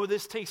 Oh,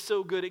 this tastes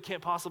so good it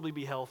can't possibly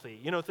be healthy.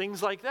 You know,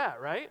 things like that,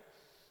 right?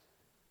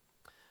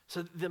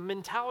 So the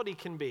mentality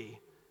can be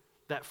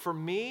that for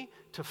me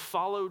to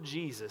follow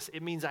Jesus,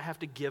 it means I have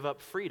to give up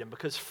freedom.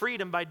 Because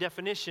freedom, by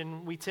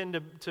definition, we tend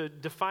to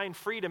define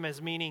freedom as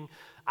meaning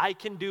I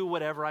can do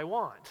whatever I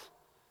want.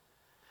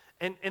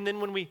 And then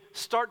when we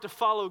start to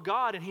follow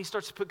God and he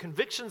starts to put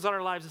convictions on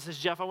our lives and says,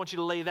 Jeff, I want you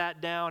to lay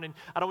that down, and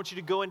I don't want you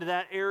to go into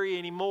that area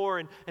anymore,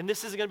 and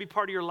this isn't going to be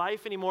part of your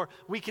life anymore,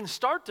 we can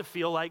start to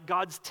feel like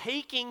God's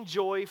taking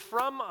joy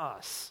from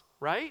us,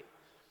 right?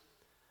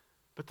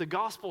 But the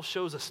gospel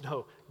shows us,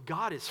 no,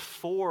 God is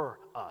for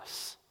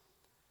us.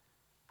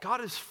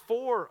 God is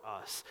for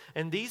us.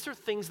 And these are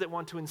things that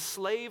want to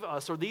enslave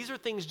us, or these are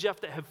things,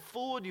 Jeff, that have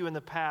fooled you in the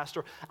past,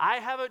 or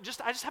I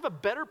just have a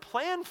better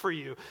plan for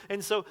you.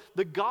 And so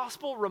the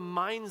gospel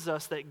reminds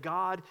us that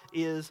God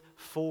is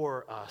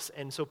for us.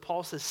 And so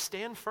Paul says,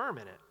 stand firm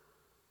in it.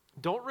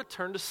 Don't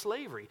return to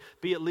slavery,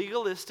 be it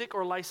legalistic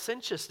or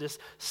licentiousness.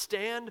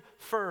 Stand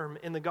firm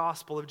in the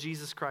gospel of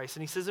Jesus Christ.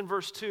 And he says in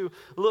verse 2,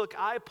 look,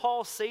 I,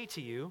 Paul, say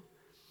to you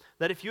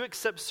that if you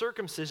accept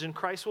circumcision,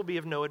 Christ will be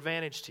of no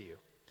advantage to you.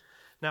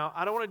 Now,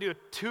 I don't want to do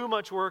too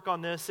much work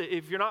on this.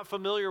 If you're not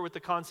familiar with the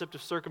concept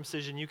of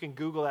circumcision, you can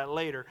Google that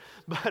later.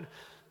 But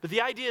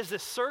the idea is that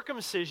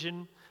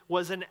circumcision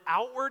was an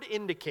outward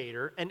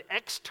indicator, an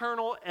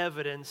external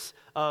evidence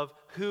of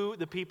who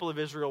the people of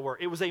Israel were.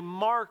 It was a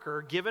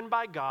marker given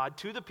by God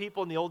to the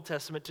people in the Old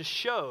Testament to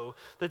show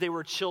that they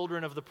were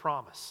children of the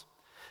promise.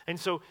 And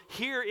so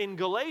here in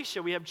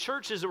Galatia, we have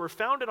churches that were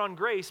founded on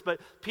grace, but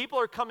people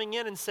are coming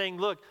in and saying,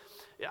 look,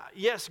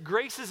 yes,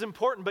 grace is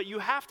important, but you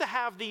have to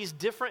have these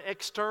different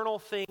external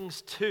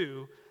things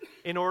too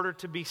in order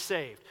to be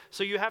saved.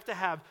 So you have to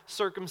have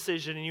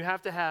circumcision, and you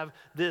have to have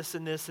this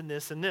and this and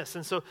this and this.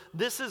 And so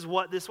this is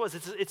what this was.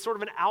 It's sort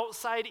of an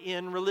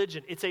outside-in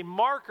religion. It's a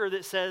marker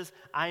that says,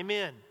 I'm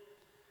in.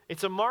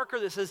 It's a marker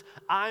that says,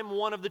 I'm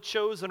one of the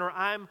chosen, or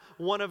I'm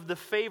one of the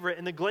favorite.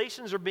 And the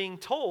Galatians are being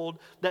told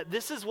that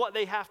this is what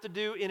they have to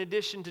do in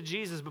addition to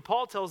Jesus. But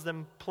Paul tells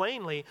them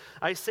plainly,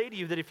 I say to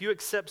you that if you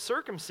accept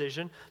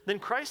circumcision, then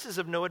Christ is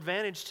of no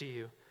advantage to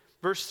you.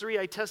 Verse 3,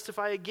 I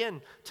testify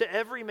again to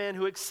every man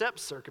who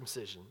accepts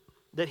circumcision,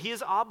 that he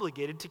is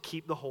obligated to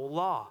keep the whole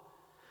law.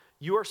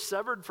 You are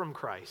severed from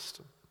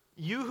Christ.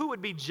 You who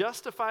would be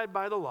justified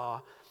by the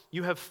law,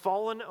 you have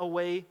fallen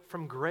away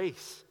from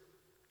grace.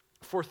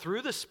 For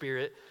through the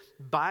Spirit,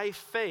 by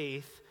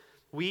faith,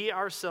 we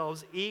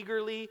ourselves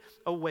eagerly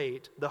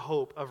await the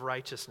hope of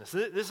righteousness.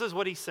 This is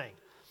what he's saying.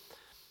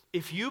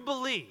 If you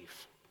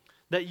believe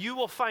that you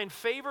will find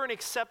favor and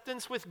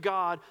acceptance with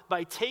God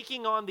by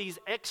taking on these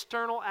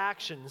external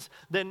actions,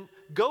 then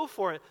go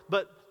for it.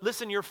 But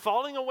listen, you're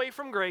falling away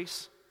from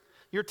grace.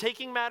 You're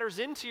taking matters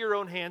into your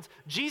own hands.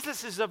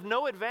 Jesus is of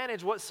no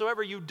advantage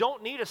whatsoever. You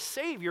don't need a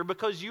Savior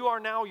because you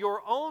are now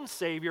your own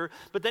Savior.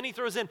 But then he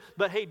throws in,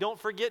 but hey, don't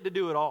forget to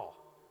do it all.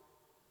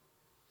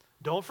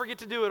 Don't forget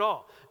to do it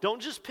all.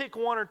 Don't just pick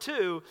one or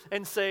two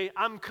and say,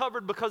 I'm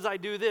covered because I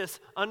do this.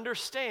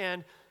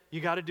 Understand,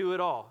 you got to do it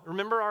all.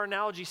 Remember our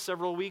analogy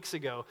several weeks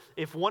ago.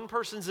 If one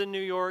person's in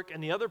New York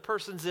and the other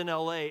person's in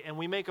LA and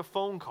we make a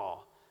phone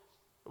call,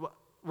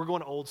 we're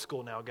going old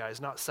school now, guys,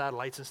 not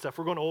satellites and stuff.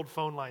 We're going old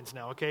phone lines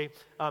now, okay?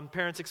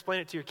 Parents, explain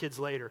it to your kids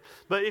later.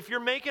 But if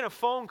you're making a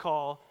phone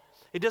call,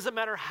 it doesn't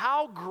matter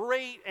how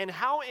great and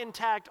how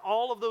intact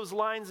all of those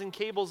lines and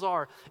cables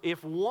are.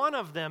 If one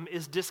of them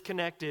is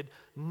disconnected,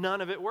 none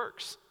of it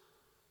works.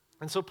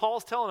 And so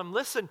Paul's telling them,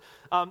 listen,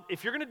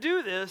 if you're going to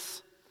do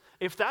this,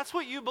 if that's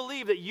what you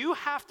believe, that you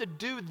have to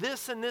do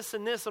this and this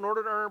and this in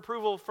order to earn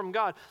approval from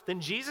God, then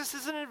Jesus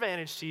is an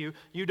advantage to you.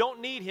 You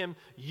don't need him.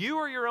 You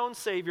are your own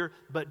Savior,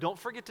 but don't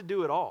forget to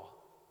do it all.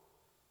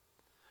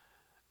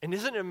 And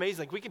isn't it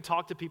amazing? Like, we can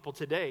talk to people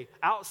today,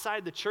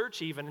 outside the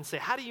church even, and say,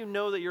 how do you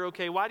know that you're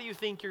okay? Why do you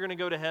think you're going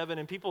to go to heaven?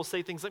 And people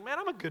say things like, man,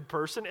 I'm a good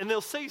person. And they'll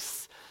say,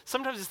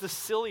 sometimes it's the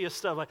silliest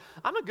stuff, like,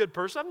 I'm a good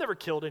person. I've never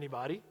killed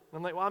anybody. And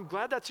I'm like, well, I'm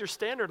glad that's your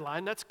standard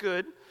line. That's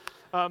good.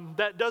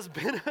 That does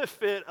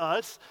benefit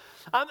us.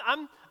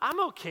 I'm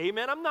okay,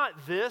 man. I'm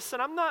not this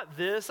and I'm not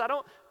this. I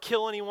don't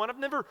kill anyone. I've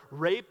never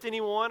raped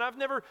anyone. I've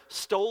never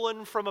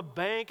stolen from a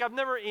bank. I've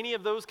never any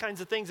of those kinds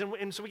of things.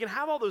 And so we can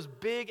have all those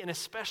big and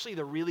especially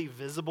the really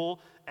visible,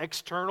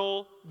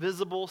 external,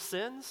 visible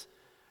sins.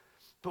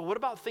 But what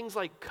about things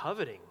like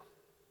coveting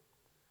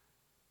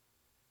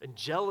and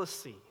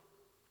jealousy,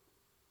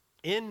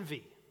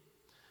 envy?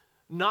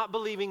 Not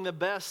believing the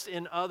best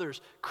in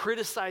others,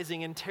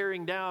 criticizing and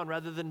tearing down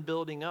rather than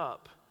building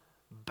up,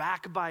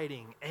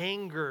 backbiting,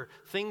 anger,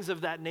 things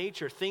of that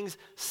nature,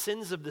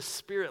 sins of the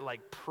spirit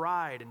like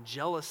pride and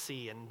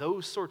jealousy and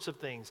those sorts of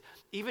things,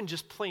 even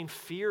just plain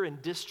fear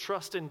and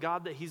distrust in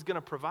God that he's going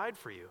to provide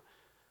for you.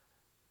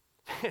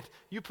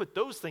 You put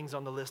those things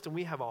on the list and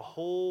we have a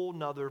whole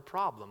nother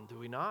problem, do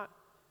we not?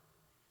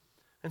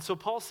 And so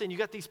Paul's saying, you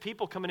got these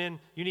people coming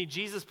in, you need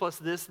Jesus plus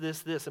this,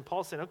 this, this. And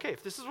Paul's saying, okay,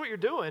 if this is what you're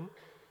doing,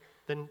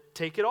 then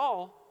take it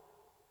all.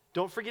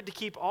 Don't forget to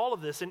keep all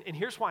of this. And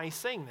here's why he's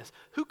saying this.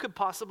 Who could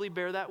possibly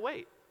bear that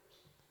weight?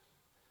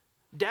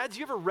 Dads,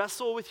 you ever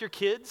wrestle with your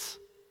kids?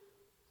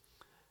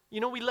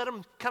 You know, we let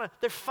them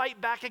they fight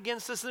back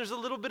against us, and there's a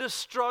little bit of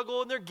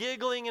struggle, and they're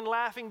giggling and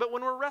laughing. But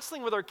when we're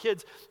wrestling with our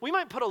kids, we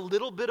might put a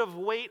little bit of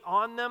weight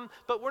on them,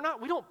 but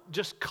we don't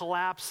just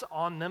collapse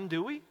on them,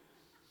 do we?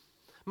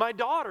 My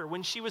daughter,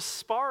 when she was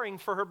sparring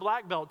for her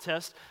black belt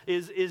test,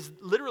 is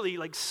literally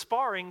like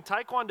sparring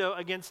Taekwondo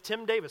against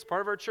Tim Davis,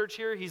 part of our church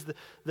here. He's the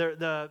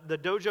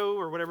dojo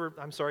or whatever.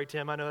 I'm sorry,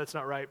 Tim, I know that's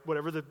not right.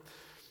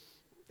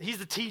 He's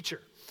the teacher.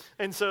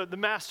 And so the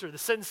master, the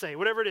sensei,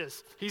 whatever it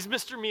is, he's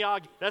Mr.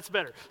 Miyagi. That's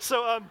better.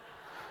 So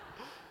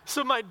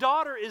my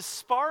daughter is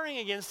sparring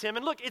against him.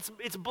 And look,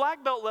 it's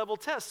black belt level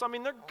tests. So, I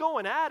mean, they're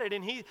going at it,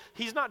 and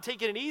he's not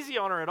taking it easy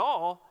on her at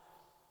all.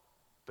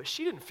 But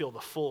she didn't feel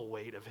the full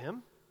weight of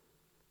him.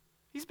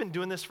 He's been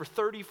doing this for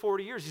 30,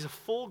 40 years. He's a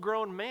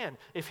full-grown man.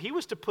 If he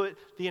was to put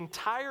the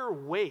entire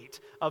weight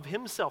of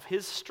himself,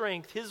 his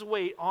strength, his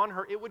weight on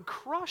her, it would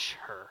crush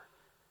her.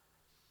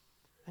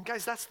 And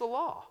guys, that's the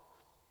law.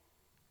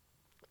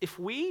 If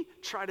we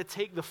try to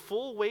take the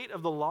full weight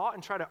of the law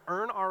and try to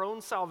earn our own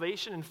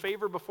salvation and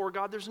favor before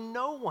God, there's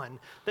no one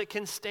that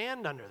can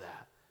stand under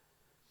that.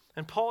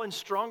 And Paul, in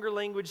stronger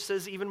language,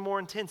 says even more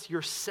intense,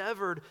 you're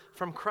severed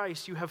from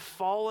Christ. You have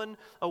fallen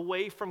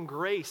away from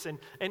grace.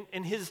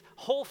 And his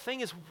whole thing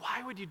is,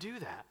 why would you do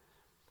that?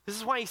 This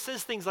is why he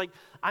says things like,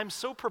 I'm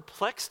so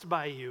perplexed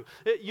by you.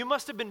 You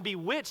must have been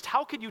bewitched.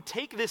 How could you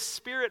take this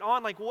spirit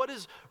on? Like, what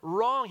is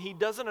wrong? He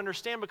doesn't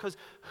understand, because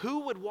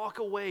who would walk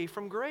away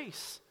from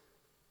grace?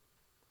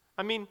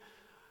 I mean,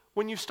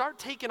 when you start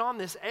taking on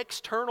this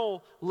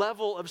external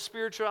level of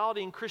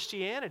spirituality and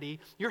Christianity,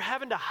 you're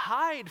having to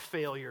hide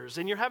failures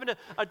and you're having to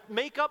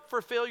make up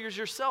for failures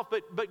yourself.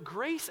 But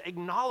grace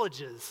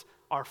acknowledges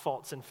our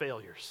faults and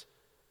failures.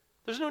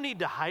 There's no need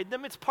to hide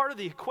them. It's part of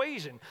the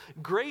equation.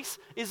 Grace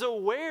is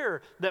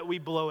aware that we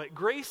blow it.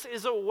 Grace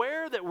is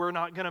aware that we're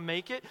not going to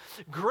make it.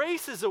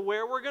 Grace is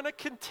aware we're going to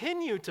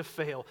continue to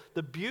fail.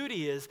 The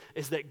beauty is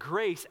that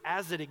grace,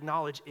 as it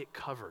acknowledges, it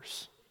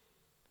covers.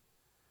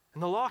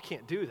 And the law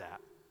can't do that.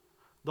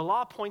 The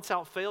law points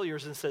out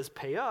failures and says,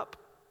 pay up.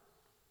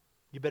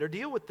 You better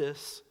deal with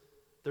this.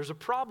 There's a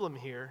problem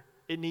here.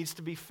 It needs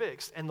to be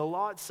fixed. And the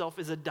law itself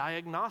is a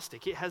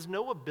diagnostic. It has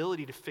no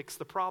ability to fix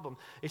the problem.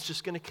 It's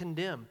just going to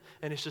condemn,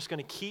 and it's just going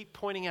to keep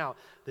pointing out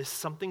this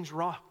something's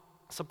wrong.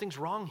 Something's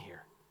wrong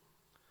here.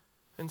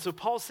 And so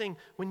Paul's saying,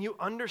 when you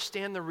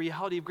understand the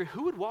reality of grace,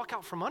 who would walk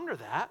out from under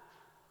that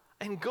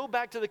and go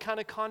back to the kind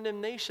of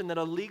condemnation that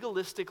a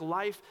legalistic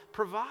life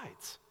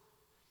provides?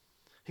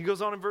 He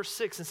goes on in verse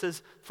 6 and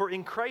says, for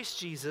in Christ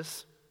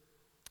Jesus,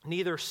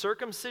 neither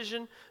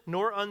circumcision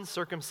nor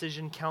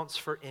uncircumcision counts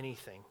for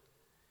anything,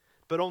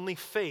 but only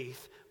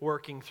faith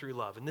working through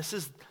love. And this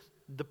is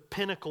the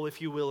pinnacle,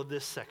 if you will, of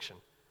this section.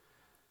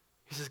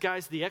 He says,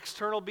 guys, the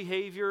external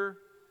behavior,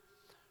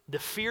 the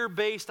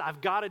fear-based,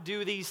 I've got to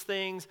do these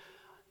things,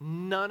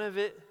 none of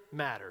it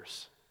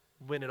matters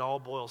when it all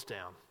boils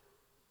down.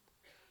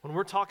 When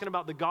we're talking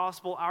about the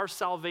gospel, our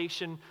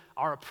salvation,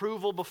 our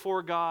approval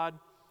before God,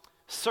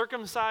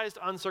 circumcised,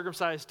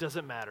 uncircumcised,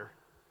 doesn't matter.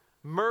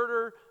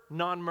 Murder,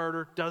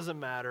 non-murder, doesn't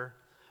matter.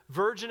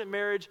 Virgin at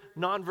marriage,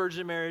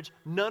 non-virgin at marriage,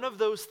 none of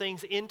those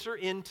things enter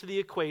into the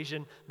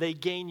equation. They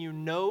gain you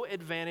no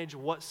advantage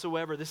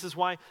whatsoever. This is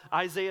why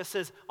Isaiah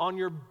says, on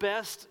your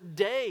best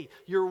day,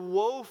 you're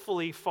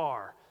woefully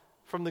far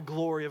from the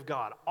glory of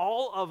God.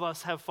 All of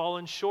us have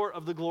fallen short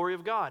of the glory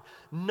of God.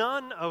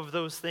 None of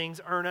those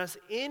things earn us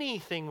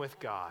anything with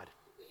God,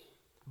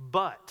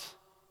 but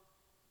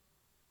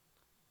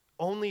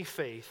only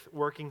faith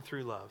working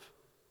through love.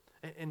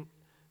 And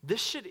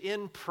this should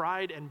end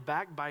pride and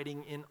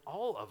backbiting in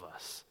all of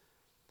us.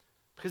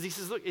 Because he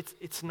says, look,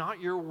 it's not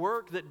your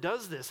work that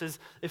does this. As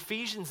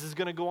Ephesians is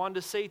going to go on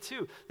to say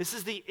too, this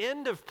is the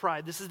end of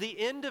pride. This is the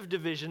end of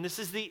division. This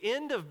is the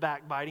end of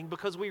backbiting,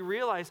 because we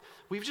realize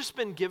we've just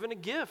been given a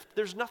gift.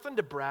 There's nothing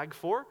to brag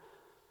for.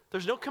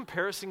 There's no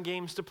comparison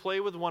games to play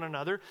with one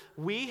another.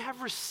 We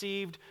have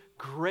received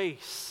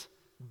grace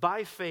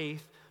by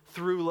faith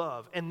through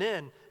love. And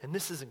then, and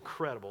this is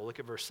incredible, look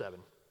at verse 7.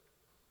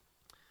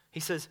 He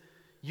says,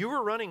 you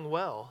were running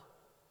well.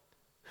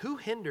 Who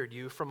hindered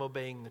you from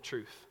obeying the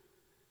truth?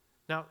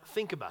 Now,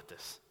 think about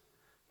this.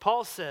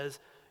 Paul says,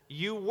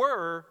 you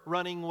were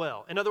running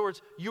well. In other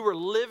words, you were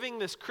living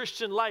this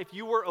Christian life.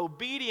 You were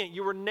obedient.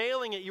 You were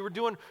nailing it. You were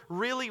doing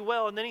really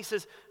well. And then he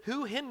says,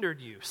 who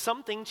hindered you?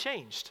 Something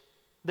changed.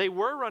 They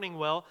were running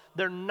well.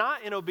 They're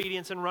not in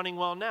obedience and running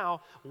well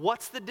now.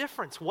 What's the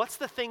difference? What's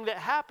the thing that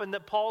happened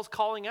that Paul's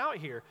calling out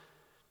here?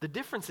 The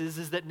difference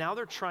is that now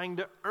they're trying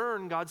to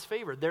earn God's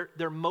favor.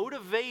 Their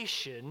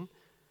motivation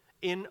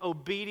in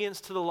obedience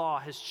to the law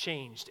has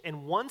changed.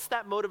 And once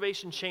that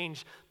motivation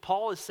changed,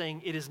 Paul is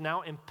saying it is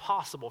now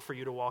impossible for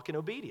you to walk in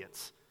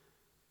obedience.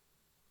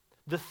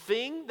 The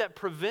thing that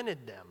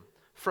prevented them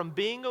from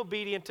being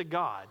obedient to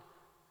God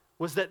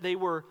was that they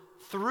were,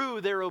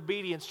 through their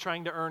obedience,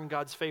 trying to earn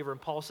God's favor. And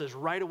Paul says,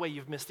 right away,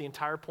 you've missed the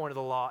entire point of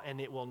the law,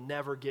 and it will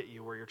never get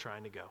you where you're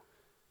trying to go.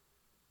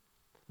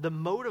 The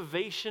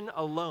motivation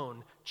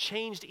alone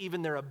changed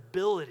even their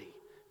ability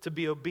to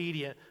be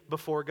obedient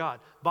before God.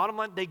 Bottom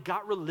line, they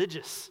got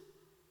religious,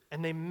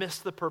 and they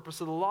missed the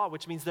purpose of the law,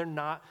 which means they're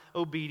not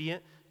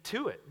obedient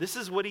to it. This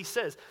is what he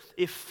says.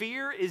 If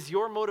fear is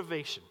your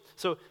motivation,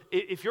 so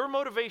if your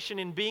motivation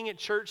in being at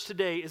church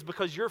today is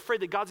because you're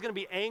afraid that God's going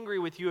to be angry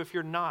with you if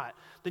you're not,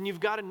 then you've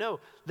got to know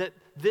that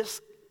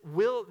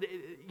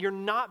you're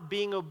not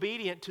being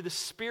obedient to the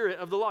spirit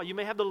of the law. You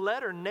may have the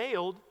letter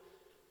nailed,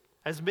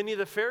 as many of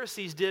the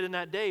Pharisees did in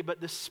that day,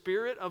 but the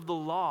spirit of the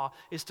law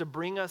is to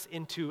bring us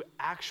into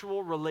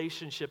actual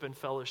relationship and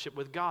fellowship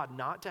with God,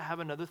 not to have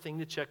another thing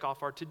to check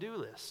off our to-do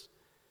list.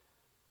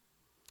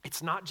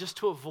 It's not just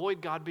to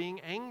avoid God being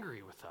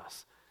angry with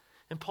us.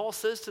 And Paul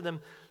says to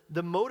them,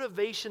 the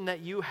motivation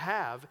that you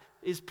have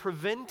is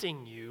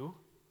preventing you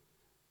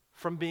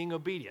from being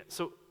obedient.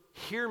 So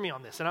hear me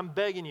on this, and I'm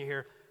begging you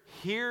here,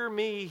 hear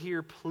me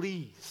here,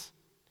 please.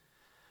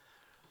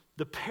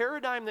 The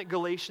paradigm that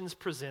Galatians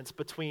presents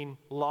between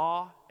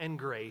law and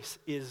grace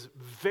is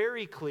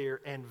very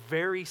clear and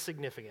very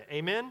significant.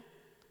 Amen?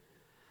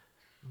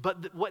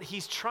 But what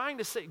he's trying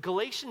to say,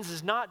 Galatians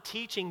is not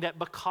teaching that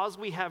because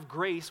we have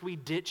grace, we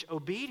ditch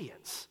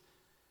obedience.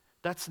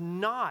 That's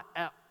not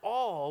at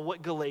all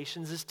what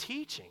Galatians is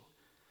teaching.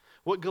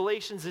 What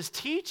Galatians is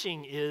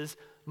teaching is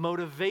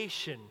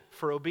motivation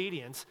for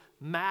obedience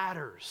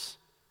matters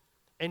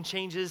and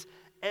changes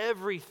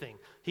everything.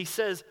 He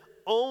says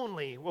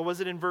only, what was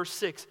it in verse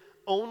 6?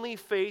 Only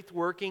faith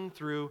working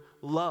through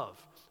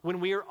love. When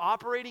we are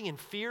operating in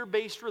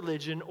fear-based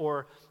religion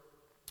or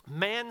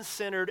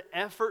man-centered,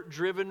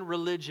 effort-driven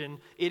religion,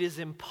 it is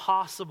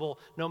impossible,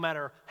 no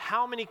matter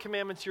how many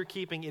commandments you're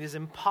keeping, it is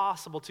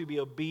impossible to be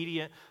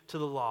obedient to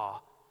the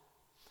law.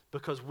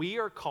 Because we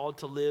are called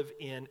to live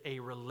in a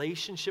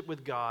relationship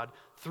with God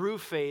through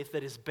faith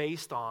that is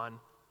based on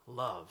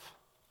love.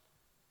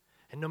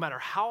 And no matter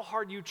how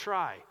hard you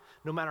try,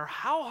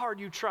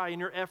 in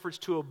your efforts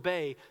to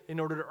obey in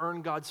order to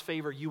earn God's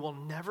favor, you will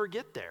never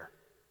get there.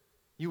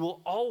 You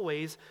will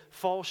always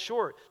fall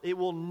short. It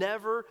will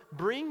never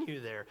bring you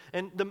there.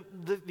 And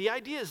the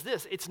idea is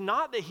this. It's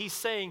not that he's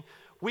saying,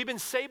 we've been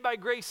saved by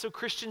grace so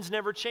Christians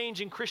never change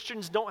and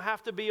Christians don't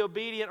have to be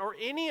obedient or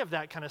any of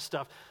that kind of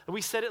stuff.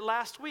 We said it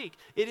last week.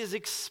 It is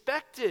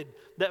expected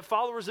that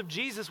followers of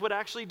Jesus would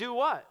actually do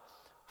what?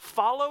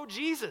 Follow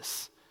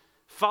Jesus.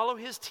 Follow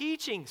his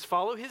teachings,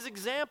 follow his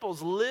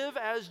examples, live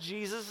as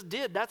Jesus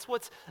did. That's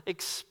what's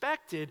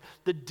expected.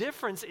 The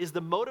difference is the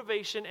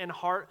motivation and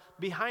heart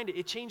behind it.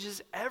 It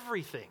changes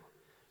everything.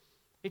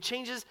 It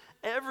changes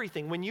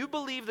everything. When you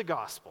believe the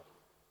gospel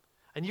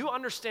and you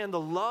understand the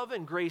love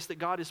and grace that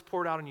God has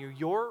poured out on you,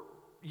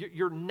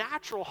 your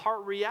natural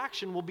heart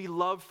reaction will be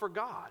love for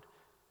God.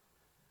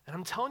 And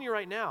I'm telling you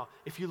right now,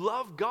 if you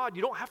love God,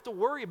 you don't have to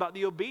worry about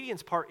the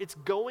obedience part. It's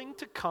going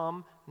to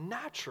come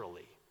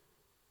naturally.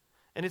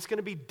 And it's going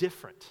to be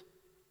different.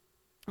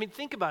 I mean,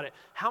 think about it.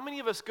 How many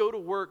of us go to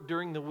work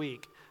during the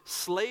week,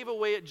 slave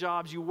away at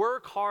jobs, you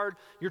work hard,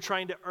 you're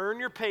trying to earn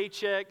your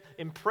paycheck,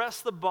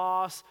 impress the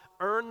boss,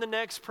 earn the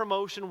next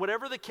promotion,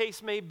 whatever the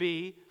case may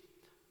be,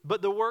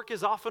 but the work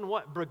is often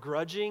what?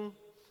 Begrudging,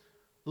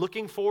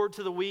 looking forward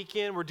to the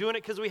weekend. We're doing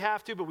it because we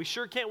have to, but we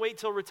sure can't wait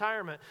till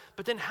retirement.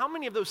 But then how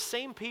many of those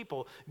same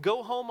people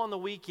go home on the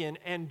weekend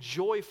and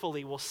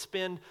joyfully will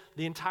spend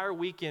the entire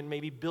weekend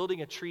maybe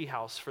building a tree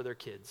house for their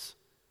kids?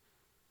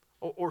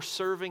 Or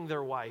serving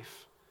their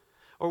wife.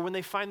 Or when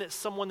they find that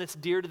someone that's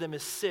dear to them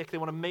is sick, they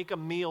want to make a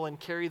meal and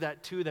carry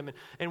that to them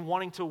and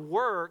wanting to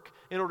work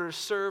in order to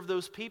serve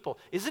those people.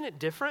 Isn't it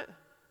different?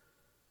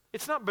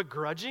 It's not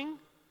begrudging.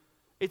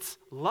 It's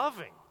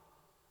loving.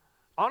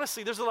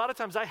 Honestly, there's a lot of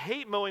times I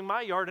hate mowing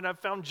my yard and I've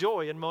found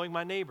joy in mowing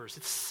my neighbors.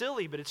 It's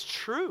silly, but it's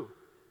true.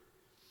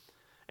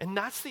 And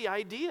that's the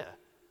idea.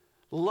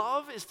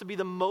 Love is to be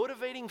the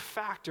motivating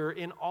factor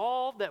in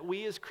all that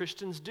we as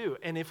Christians do.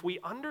 And if we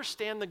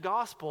understand the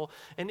gospel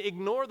and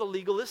ignore the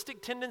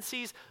legalistic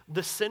tendencies,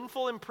 the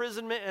sinful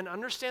imprisonment, and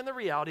understand the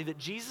reality that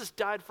Jesus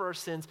died for our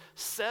sins,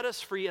 set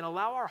us free, and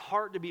allow our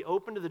heart to be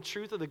open to the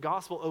truth of the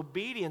gospel,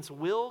 obedience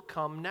will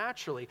come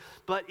naturally.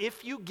 But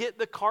if you get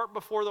the cart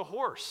before the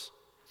horse,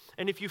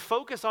 and if you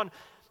focus on,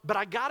 but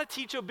I got to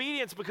teach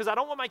obedience because I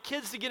don't want my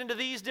kids to get into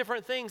these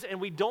different things, and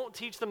we don't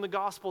teach them the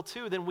gospel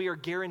too, then we are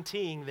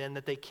guaranteeing then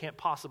that they can't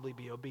possibly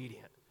be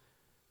obedient.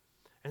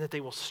 And that they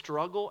will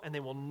struggle and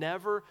they will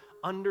never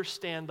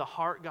understand the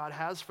heart God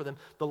has for them.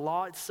 The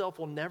law itself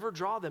will never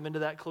draw them into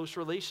that close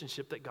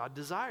relationship that God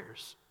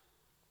desires.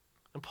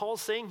 And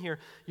Paul's saying here,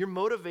 your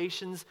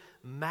motivations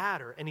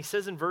matter. And he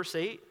says in verse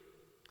 8,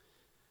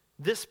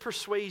 this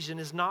persuasion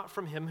is not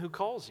from him who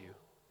calls you.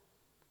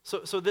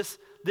 So this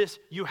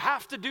you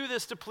have to do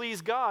this to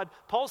please God.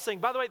 Paul's saying,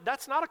 by the way,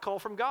 that's not a call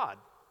from God.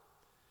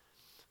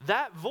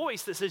 That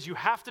voice that says you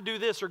have to do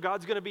this or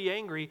God's going to be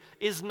angry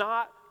is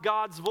not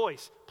God's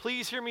voice.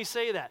 Please hear me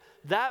say that.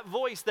 That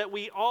voice that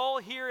we all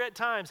hear at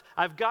times,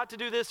 I've got to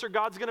do this or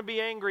God's going to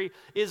be angry,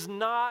 is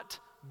not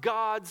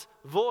God's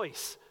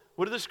voice.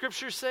 What do the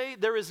scriptures say?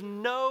 There is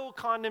no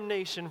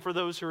condemnation for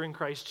those who are in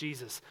Christ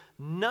Jesus.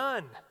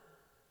 None.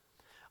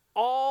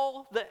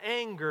 All the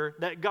anger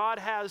that God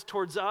has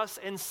towards us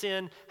and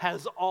sin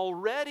has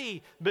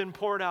already been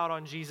poured out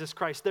on Jesus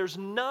Christ. There's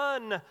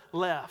none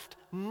left.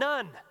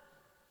 None.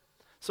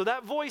 So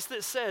that voice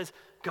that says,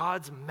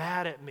 God's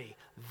mad at me,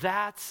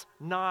 that's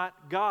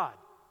not God.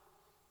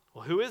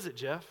 Well, who is it,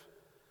 Jeff?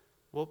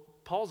 Well,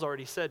 Paul's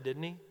already said,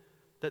 didn't he?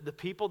 That the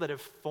people that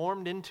have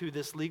formed into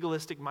this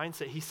legalistic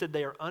mindset, he said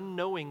they are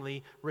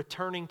unknowingly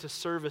returning to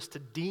service to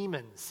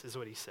demons, is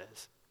what he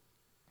says.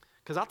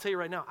 Because I'll tell you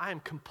right now, I am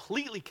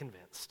completely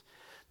convinced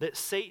that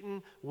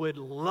Satan would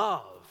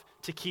love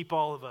to keep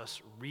all of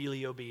us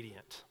really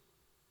obedient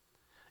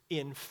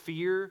in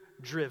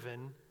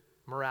fear-driven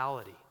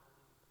morality.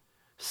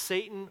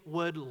 Satan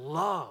would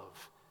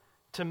love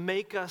to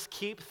make us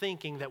keep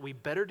thinking that we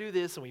better do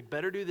this and we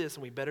better do this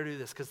and we better do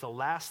this, because the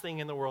last thing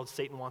in the world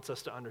Satan wants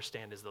us to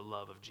understand is the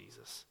love of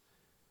Jesus.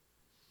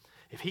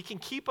 If he can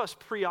keep us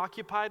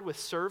preoccupied with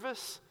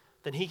service,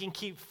 then he can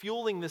keep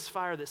fueling this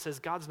fire that says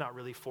God's not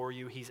really for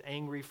you, he's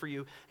angry for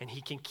you, and he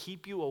can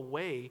keep you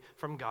away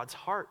from God's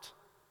heart.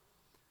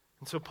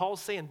 And so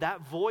Paul's saying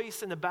that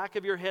voice in the back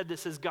of your head that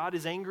says God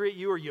is angry at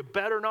you or you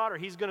better not or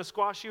he's going to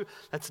squash you,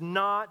 that's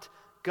not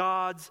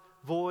God's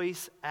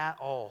voice at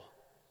all.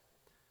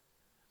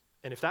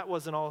 And if that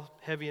wasn't all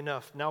heavy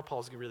enough, now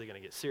Paul's really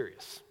going to get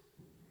serious.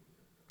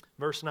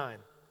 Verse 9.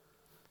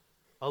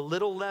 A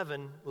little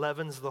leaven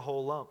leavens the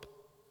whole lump.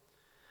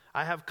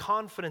 I have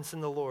confidence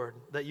in the Lord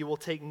that you will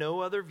take no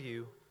other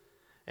view,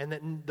 and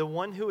that the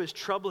one who is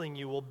troubling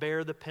you will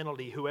bear the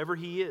penalty, whoever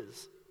he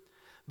is.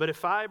 But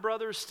if I,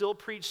 brothers, still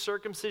preach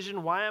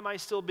circumcision, why am I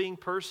still being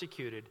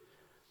persecuted?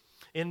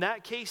 In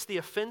that case, the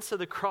offense of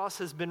the cross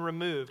has been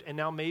removed. And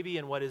now maybe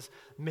in what is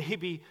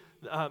maybe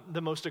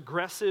the most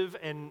aggressive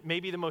and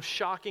maybe the most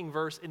shocking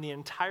verse in the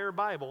entire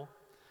Bible,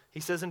 he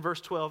says in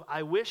verse 12,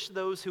 I wish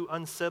those who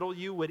unsettle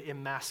you would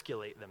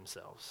emasculate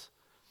themselves.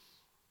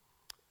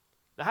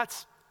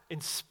 That's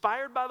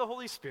inspired by the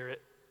Holy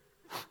Spirit.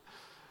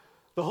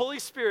 The Holy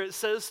Spirit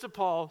says to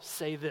Paul,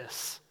 say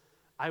this,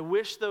 I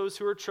wish those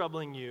who are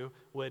troubling you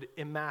would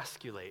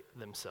emasculate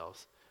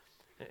themselves.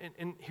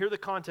 And hear the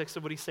context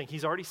of what he's saying.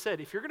 He's already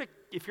said, if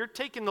you're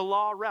taking the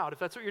law route, if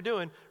that's what you're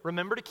doing,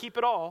 remember to keep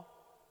it all.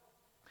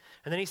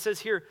 And then he says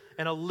here,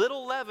 and a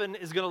little leaven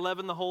is going to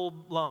leaven the whole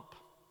lump.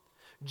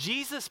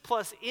 Jesus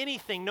plus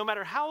anything, no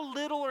matter how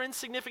little or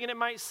insignificant it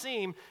might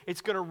seem,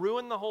 it's going to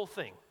ruin the whole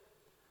thing.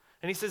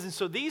 And he says, and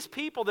so these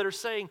people that are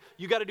saying,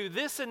 you got to do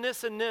this and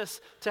this and this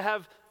to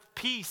have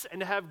peace and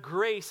to have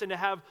grace and to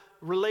have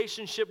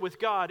relationship with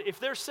God, if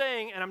they're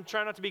saying, and I'm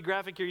trying not to be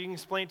graphic here, you can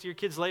explain it to your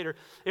kids later,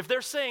 if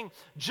they're saying,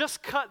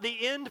 just cut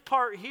the end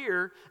part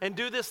here and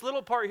do this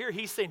little part here,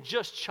 he's saying,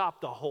 just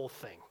chop the whole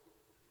thing.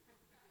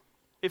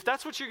 If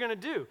that's what you're going to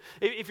do,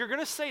 if you're going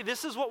to say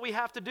this is what we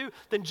have to do,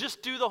 then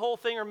just do the whole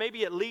thing, or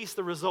maybe at least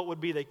the result would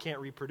be they can't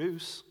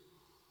reproduce.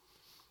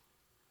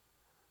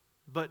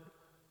 But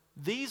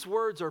these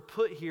words are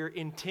put here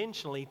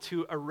intentionally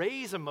to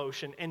erase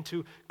emotion and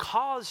to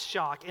cause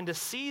shock and to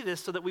see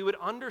this so that we would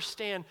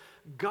understand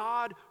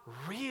God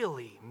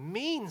really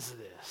means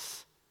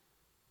this.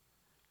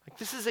 Like,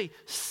 this is a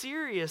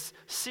serious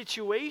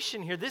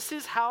situation here. This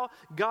is how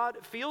God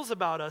feels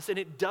about us, and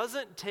it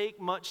doesn't take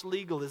much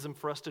legalism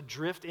for us to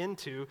drift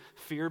into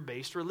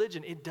fear-based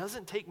religion. It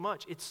doesn't take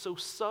much. It's so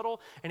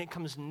subtle, and it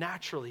comes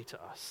naturally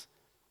to us.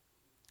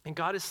 And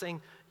God is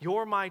saying,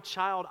 you're my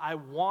child. I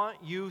want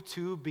you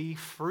to be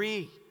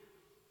free.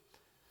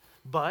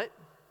 But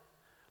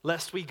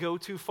lest we go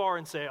too far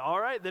and say, all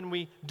right, then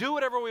we do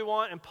whatever we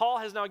want, and Paul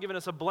has now given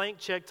us a blank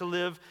check to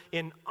live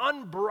in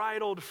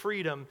unbridled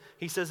freedom.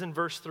 He says in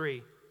verse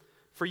 3,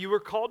 for you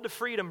were called to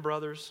freedom,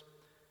 brothers,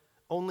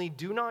 only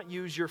do not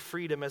use your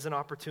freedom as an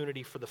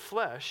opportunity for the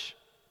flesh,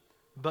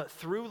 but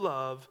through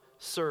love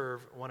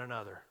serve one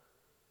another.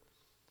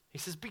 He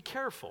says, be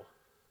careful.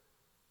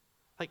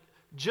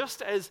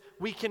 Just as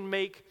we can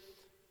make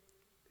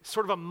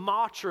sort of a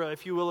mantra,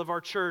 if you will, of our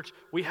church,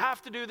 we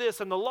have to do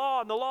this, and the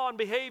law and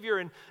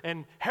behavior,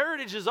 and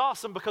heritage is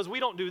awesome because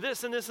we don't do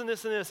this and this and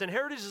this and this, and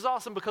heritage is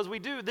awesome because we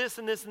do this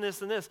and this and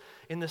this and this.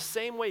 In the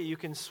same way, you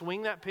can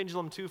swing that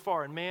pendulum too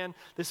far. And man,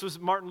 this was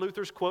Martin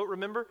Luther's quote,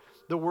 remember?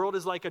 The world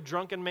is like a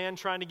drunken man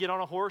trying to get on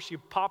a horse. You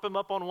pop him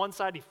up on one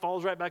side, he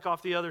falls right back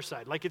off the other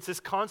side. Like it's this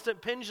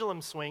constant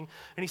pendulum swing.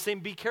 And he's saying,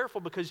 be careful,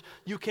 because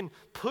you can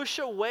push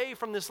away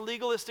from this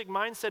legalistic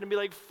mindset and be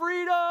like,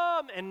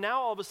 freedom! And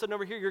now all of a sudden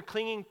over here, you're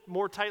clinging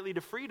more tightly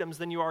to freedoms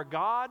than you are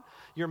God.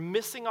 You're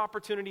missing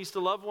opportunities to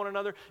love one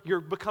another.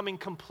 You're becoming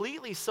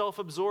completely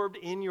self-absorbed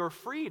in your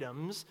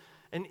freedoms,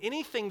 and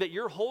anything that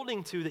you're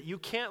holding to that you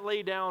can't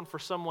lay down for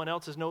someone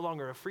else is no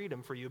longer a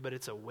freedom for you, but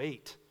it's a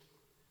weight.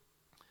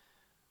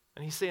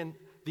 And he's saying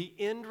the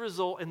end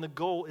result and the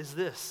goal is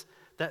this,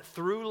 that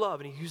through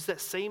love, and he used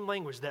that same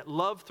language, that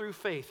love through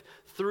faith,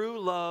 through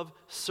love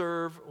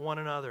serve one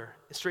another.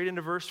 Straight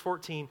into verse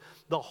 14,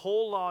 the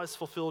whole law is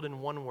fulfilled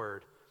in one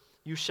word.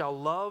 You shall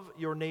love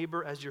your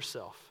neighbor as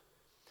yourself.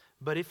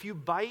 But if you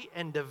bite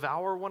and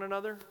devour one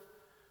another,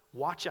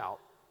 watch out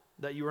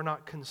that you are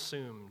not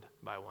consumed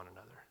by one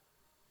another.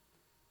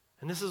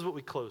 And this is what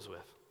we close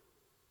with.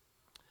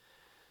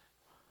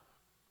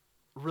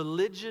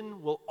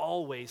 Religion will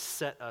always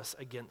set us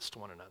against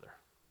one another.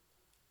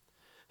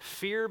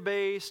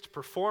 Fear-based,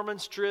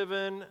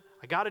 performance-driven,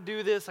 I got to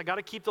do this, I got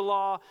to keep the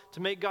law to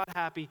make God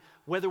happy.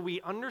 Whether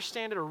we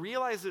understand it or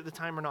realize it at the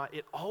time or not,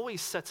 it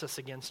always sets us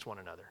against one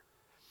another.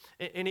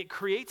 And it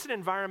creates an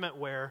environment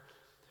where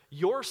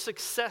your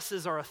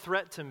successes are a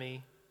threat to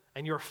me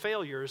and your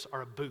failures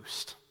are a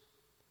boost.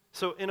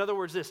 So in other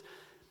words,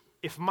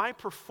 if my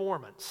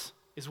performance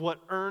is what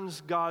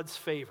earns God's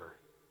favor,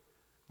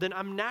 then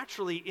I'm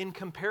naturally in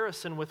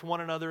comparison with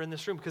one another in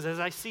this room. Because as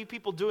I see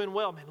people doing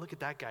well, man, look at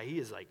that guy. He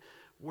is like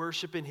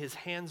worshiping, his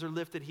hands are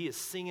lifted, he is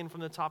singing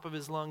from the top of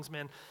his lungs,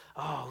 man.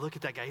 Oh, look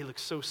at that guy, he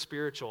looks so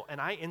spiritual. And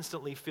I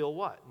instantly feel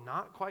what?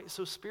 Not quite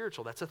so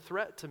spiritual. That's a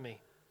threat to me.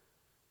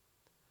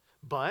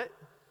 But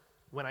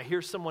when I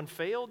hear someone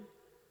failed,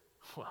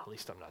 well, at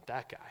least I'm not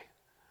that guy.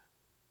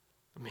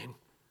 I mean,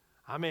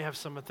 I may have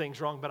some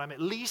things wrong, but I'm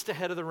at least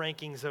ahead of the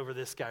rankings over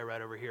this guy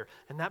right over here.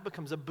 And that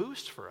becomes a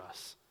boost for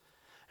us.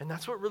 And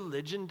that's what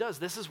religion does.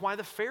 This is why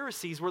the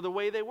Pharisees were the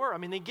way they were. I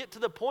mean, they get to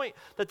the point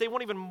that they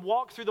won't even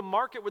walk through the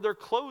market with their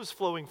clothes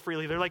flowing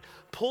freely. They're like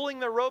pulling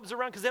their robes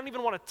around because they don't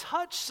even want to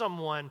touch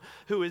someone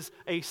who is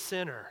a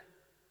sinner.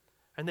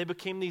 And they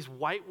became these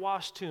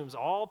whitewashed tombs,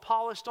 all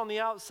polished on the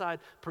outside,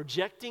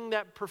 projecting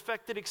that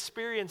perfected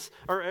experience,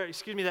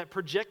 that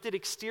projected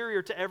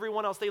exterior to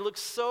everyone else. They look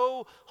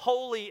so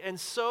holy and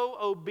so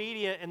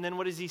obedient. And then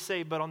what does he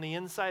say? But on the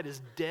inside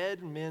is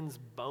dead men's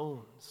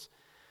bones.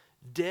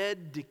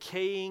 Dead,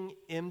 decaying,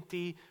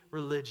 empty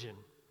religion.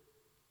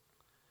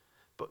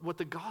 But what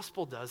the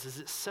gospel does is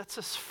it sets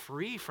us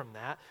free from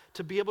that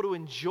to be able to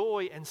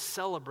enjoy and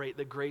celebrate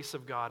the grace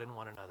of God in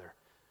one another.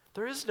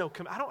 There is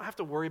I don't have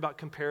to worry about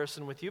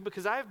comparison with you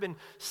because I have been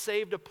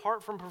saved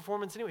apart from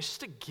performance anyway. It's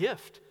just a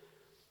gift.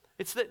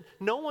 It's that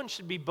no one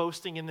should be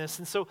boasting in this.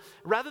 And so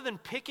rather than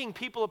picking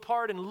people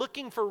apart and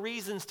looking for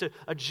reasons to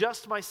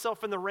adjust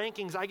myself in the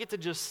rankings, I get to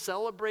just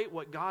celebrate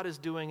what God is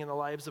doing in the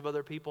lives of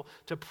other people,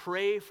 to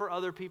pray for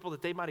other people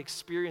that they might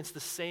experience the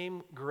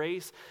same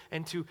grace,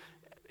 and to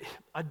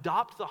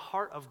adopt the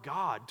heart of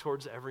God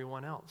towards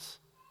everyone else.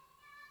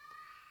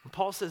 And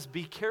Paul says,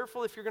 be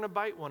careful if you're going to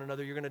bite one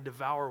another, you're going to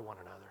devour one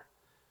another.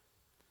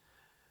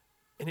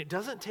 And it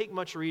doesn't take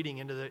much reading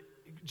into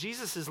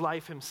Jesus'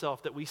 life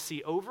himself that we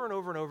see over and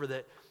over and over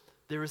that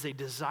there is a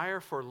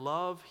desire for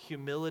love,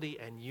 humility,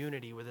 and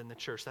unity within the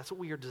church. That's what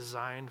we are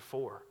designed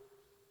for.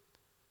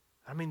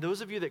 I mean,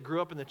 those of you that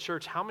grew up in the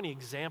church, how many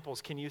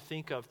examples can you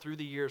think of through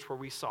the years where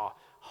we saw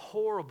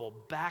horrible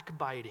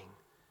backbiting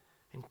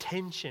and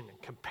tension and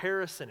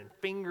comparison and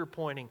finger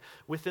pointing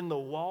within the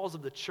walls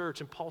of the church?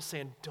 And Paul's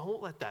saying,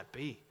 don't let that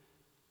be.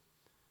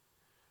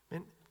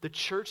 Man, the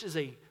church is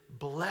a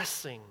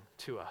blessing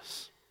to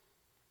us.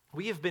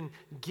 We have been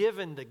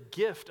given the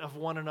gift of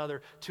one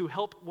another to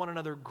help one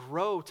another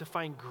grow, to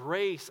find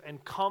grace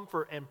and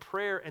comfort and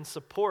prayer and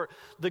support.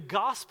 The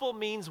gospel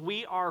means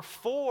we are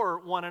for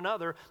one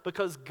another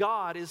because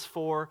God is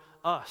for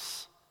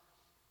us.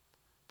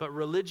 But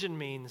religion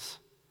means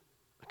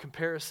a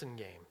comparison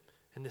game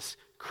and this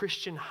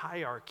Christian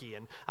hierarchy,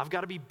 and I've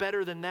got to be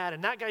better than that,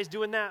 and that guy's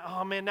doing that.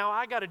 Oh man, now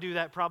I got to do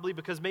that probably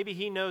because maybe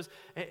he knows,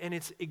 and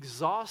it's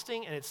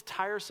exhausting and it's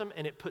tiresome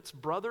and it puts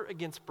brother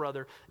against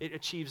brother. It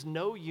achieves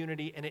no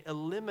unity and it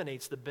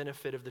eliminates the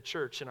benefit of the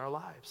church in our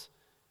lives.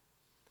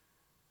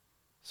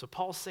 So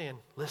Paul's saying,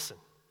 listen,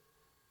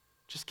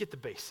 just get the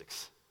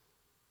basics.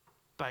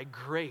 By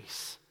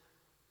grace,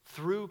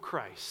 through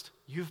Christ,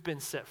 you've been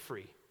set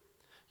free.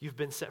 You've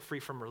been set free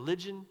from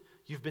religion.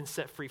 You've been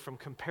set free from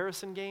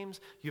comparison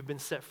games. You've been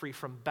set free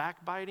from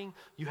backbiting.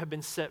 You have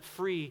been set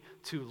free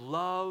to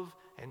love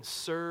and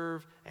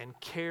serve and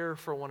care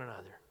for one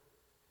another.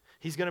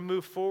 He's going to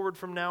move forward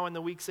from now in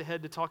the weeks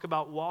ahead to talk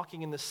about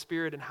walking in the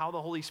Spirit and how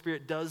the Holy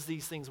Spirit does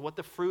these things, what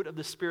the fruit of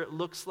the Spirit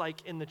looks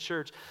like in the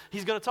church.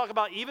 He's going to talk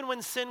about even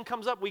when sin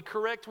comes up, we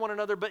correct one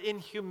another, but in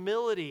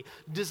humility,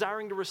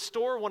 desiring to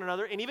restore one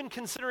another, and even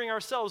considering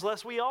ourselves,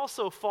 lest we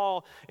also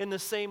fall in the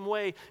same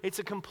way. It's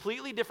a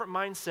completely different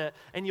mindset,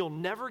 and you'll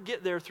never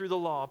get there through the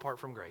law apart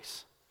from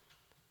grace.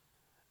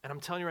 And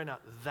I'm telling you right now,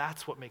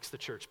 that's what makes the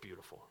church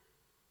beautiful.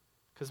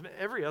 Because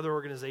every other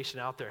organization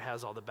out there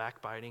has all the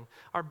backbiting.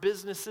 Our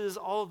businesses,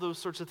 all of those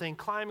sorts of things,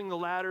 climbing the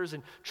ladders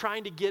and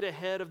trying to get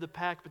ahead of the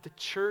pack. But the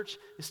church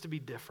is to be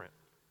different.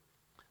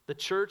 The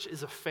church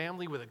is a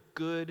family with a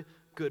good,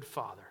 good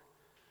Father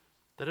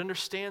that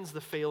understands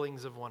the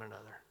failings of one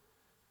another,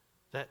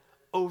 that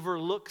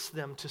overlooks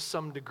them to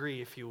some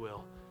degree, if you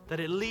will,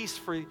 that at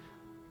least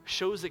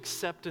shows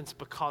acceptance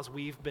because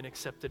we've been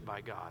accepted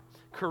by God.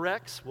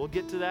 Corrects, we'll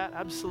get to that,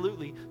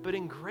 absolutely, but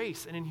in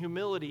grace and in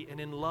humility and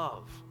in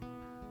love.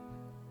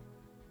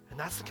 And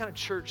that's the kind of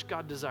church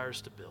God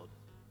desires to build.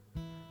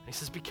 And he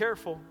says, be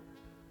careful.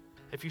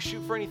 If you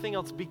shoot for anything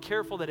else, be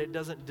careful that it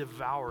doesn't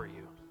devour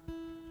you.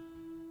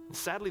 And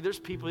sadly, there's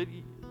people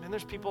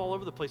all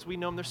over the place. We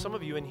know them. There's some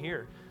of you in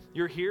here.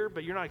 You're here,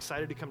 but you're not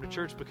excited to come to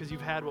church because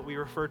you've had what we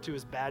refer to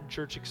as bad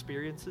church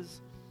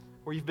experiences,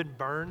 where you've been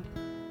burned.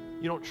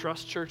 You don't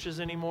trust churches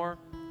anymore.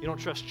 You don't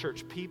trust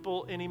church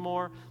people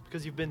anymore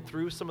because you've been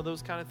through some of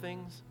those kind of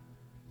things.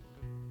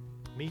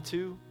 Me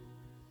too.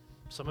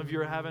 Some of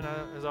you are having,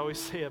 as I always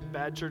say, a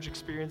bad church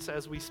experience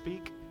as we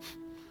speak.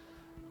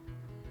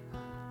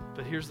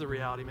 But here's the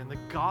reality, man. The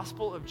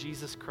gospel of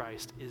Jesus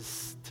Christ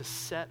is to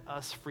set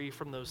us free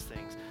from those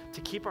things,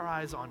 to keep our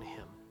eyes on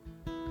him.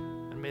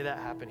 And may that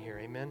happen here,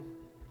 amen?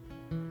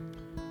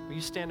 Will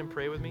you stand and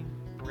pray with me?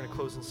 We're going to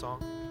close in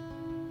song.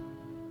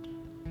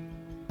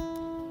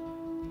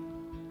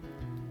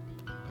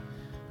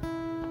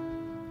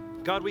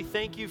 God, we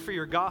thank you for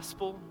your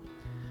gospel.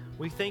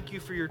 We thank you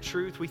for your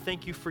truth. We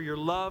thank you for your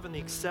love and the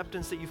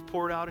acceptance that you've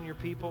poured out in your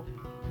people.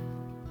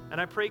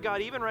 And I pray,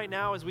 God, even right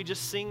now as we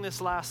just sing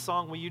this last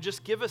song, will you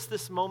just give us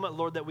this moment,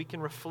 Lord, that we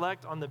can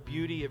reflect on the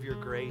beauty of your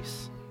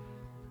grace.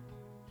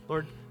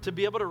 Lord, to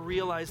be able to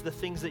realize the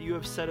things that you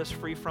have set us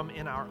free from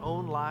in our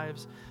own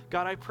lives.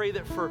 God, I pray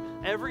that for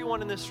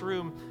everyone in this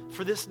room,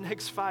 for this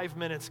next 5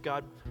 minutes,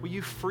 God, will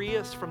you free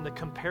us from the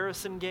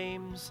comparison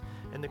games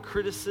and the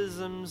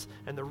criticisms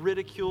and the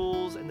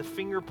ridicules and the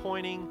finger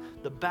pointing,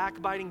 the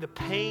backbiting, the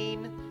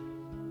pain.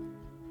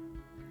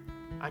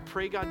 I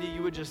pray, God, that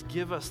you would just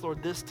give us,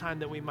 Lord, this time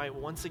that we might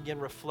once again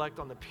reflect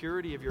on the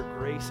purity of your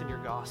grace and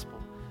your gospel.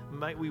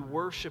 Might we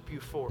worship you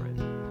for it.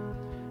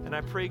 And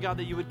I pray, God,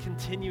 that you would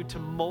continue to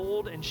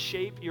mold and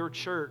shape your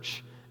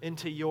church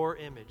into your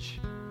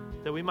image,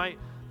 that we might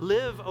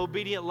live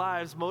obedient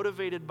lives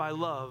motivated by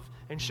love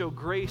and show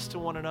grace to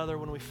one another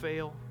when we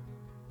fail.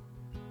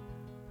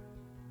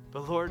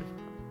 But Lord,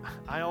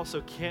 I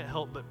also can't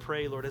help but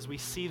pray, Lord, as we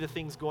see the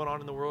things going on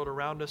in the world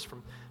around us,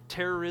 from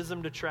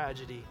terrorism to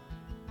tragedy.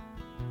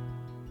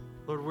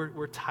 Lord,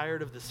 we're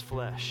tired of this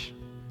flesh.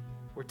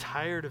 We're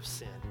tired of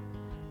sin.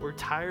 We're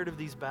tired of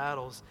these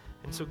battles.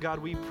 And so, God,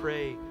 we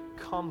pray,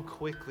 come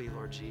quickly,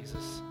 Lord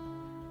Jesus.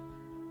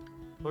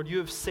 Lord, you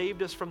have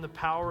saved us from the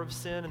power of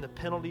sin and the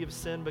penalty of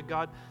sin, but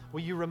God,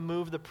 will you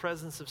remove the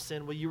presence of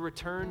sin? Will you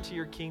return to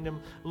your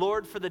kingdom?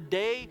 Lord, for the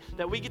day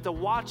that we get to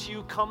watch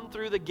you come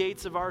through the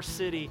gates of our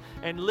city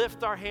and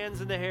lift our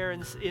hands in the air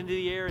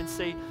and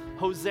say,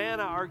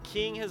 Hosanna, our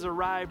King has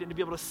arrived, and to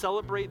be able to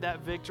celebrate that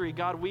victory,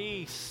 God,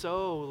 we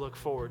so look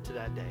forward to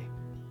that day.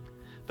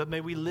 But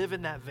may we live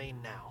in that vein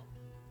now,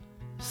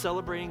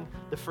 celebrating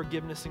the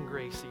forgiveness and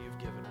grace that you've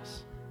given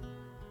us.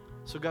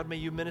 So God, may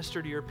you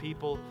minister to your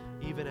people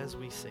even as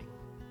we sing.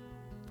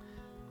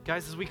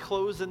 Guys, as we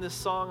close in this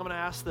song, I'm going to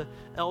ask the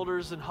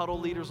elders and huddle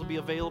leaders will be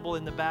available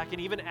in the back.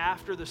 And even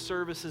after the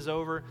service is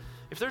over,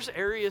 if there's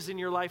areas in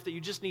your life that you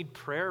just need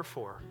prayer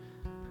for,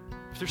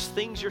 if there's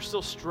things you're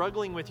still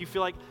struggling with, you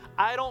feel like,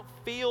 I don't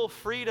feel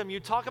freedom. You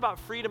talk about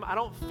freedom, I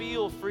don't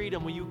feel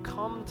freedom. Will you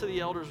come to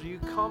the elders? Will you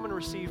come and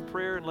receive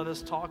prayer and let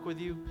us talk with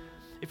you?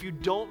 If you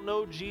don't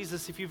know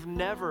Jesus, if you've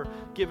never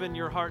given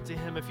your heart to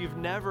him, if you've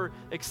never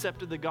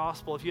accepted the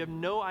gospel, if you have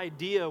no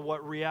idea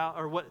what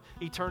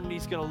eternity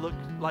is going to look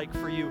like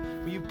for you,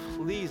 will you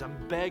please, I'm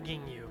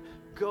begging you,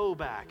 go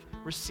back,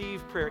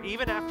 receive prayer.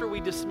 Even after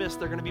we dismiss,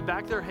 they're going to be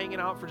back there hanging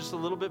out for just a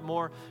little bit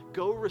more.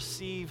 Go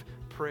receive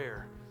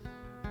prayer.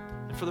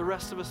 And for the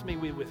rest of us, may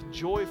we, with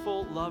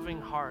joyful,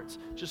 loving hearts,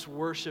 just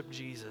worship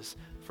Jesus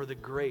for the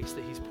grace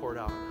that he's poured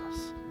out on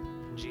us.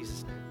 In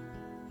Jesus' name.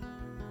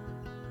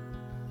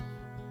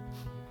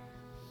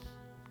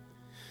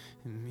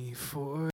 Me for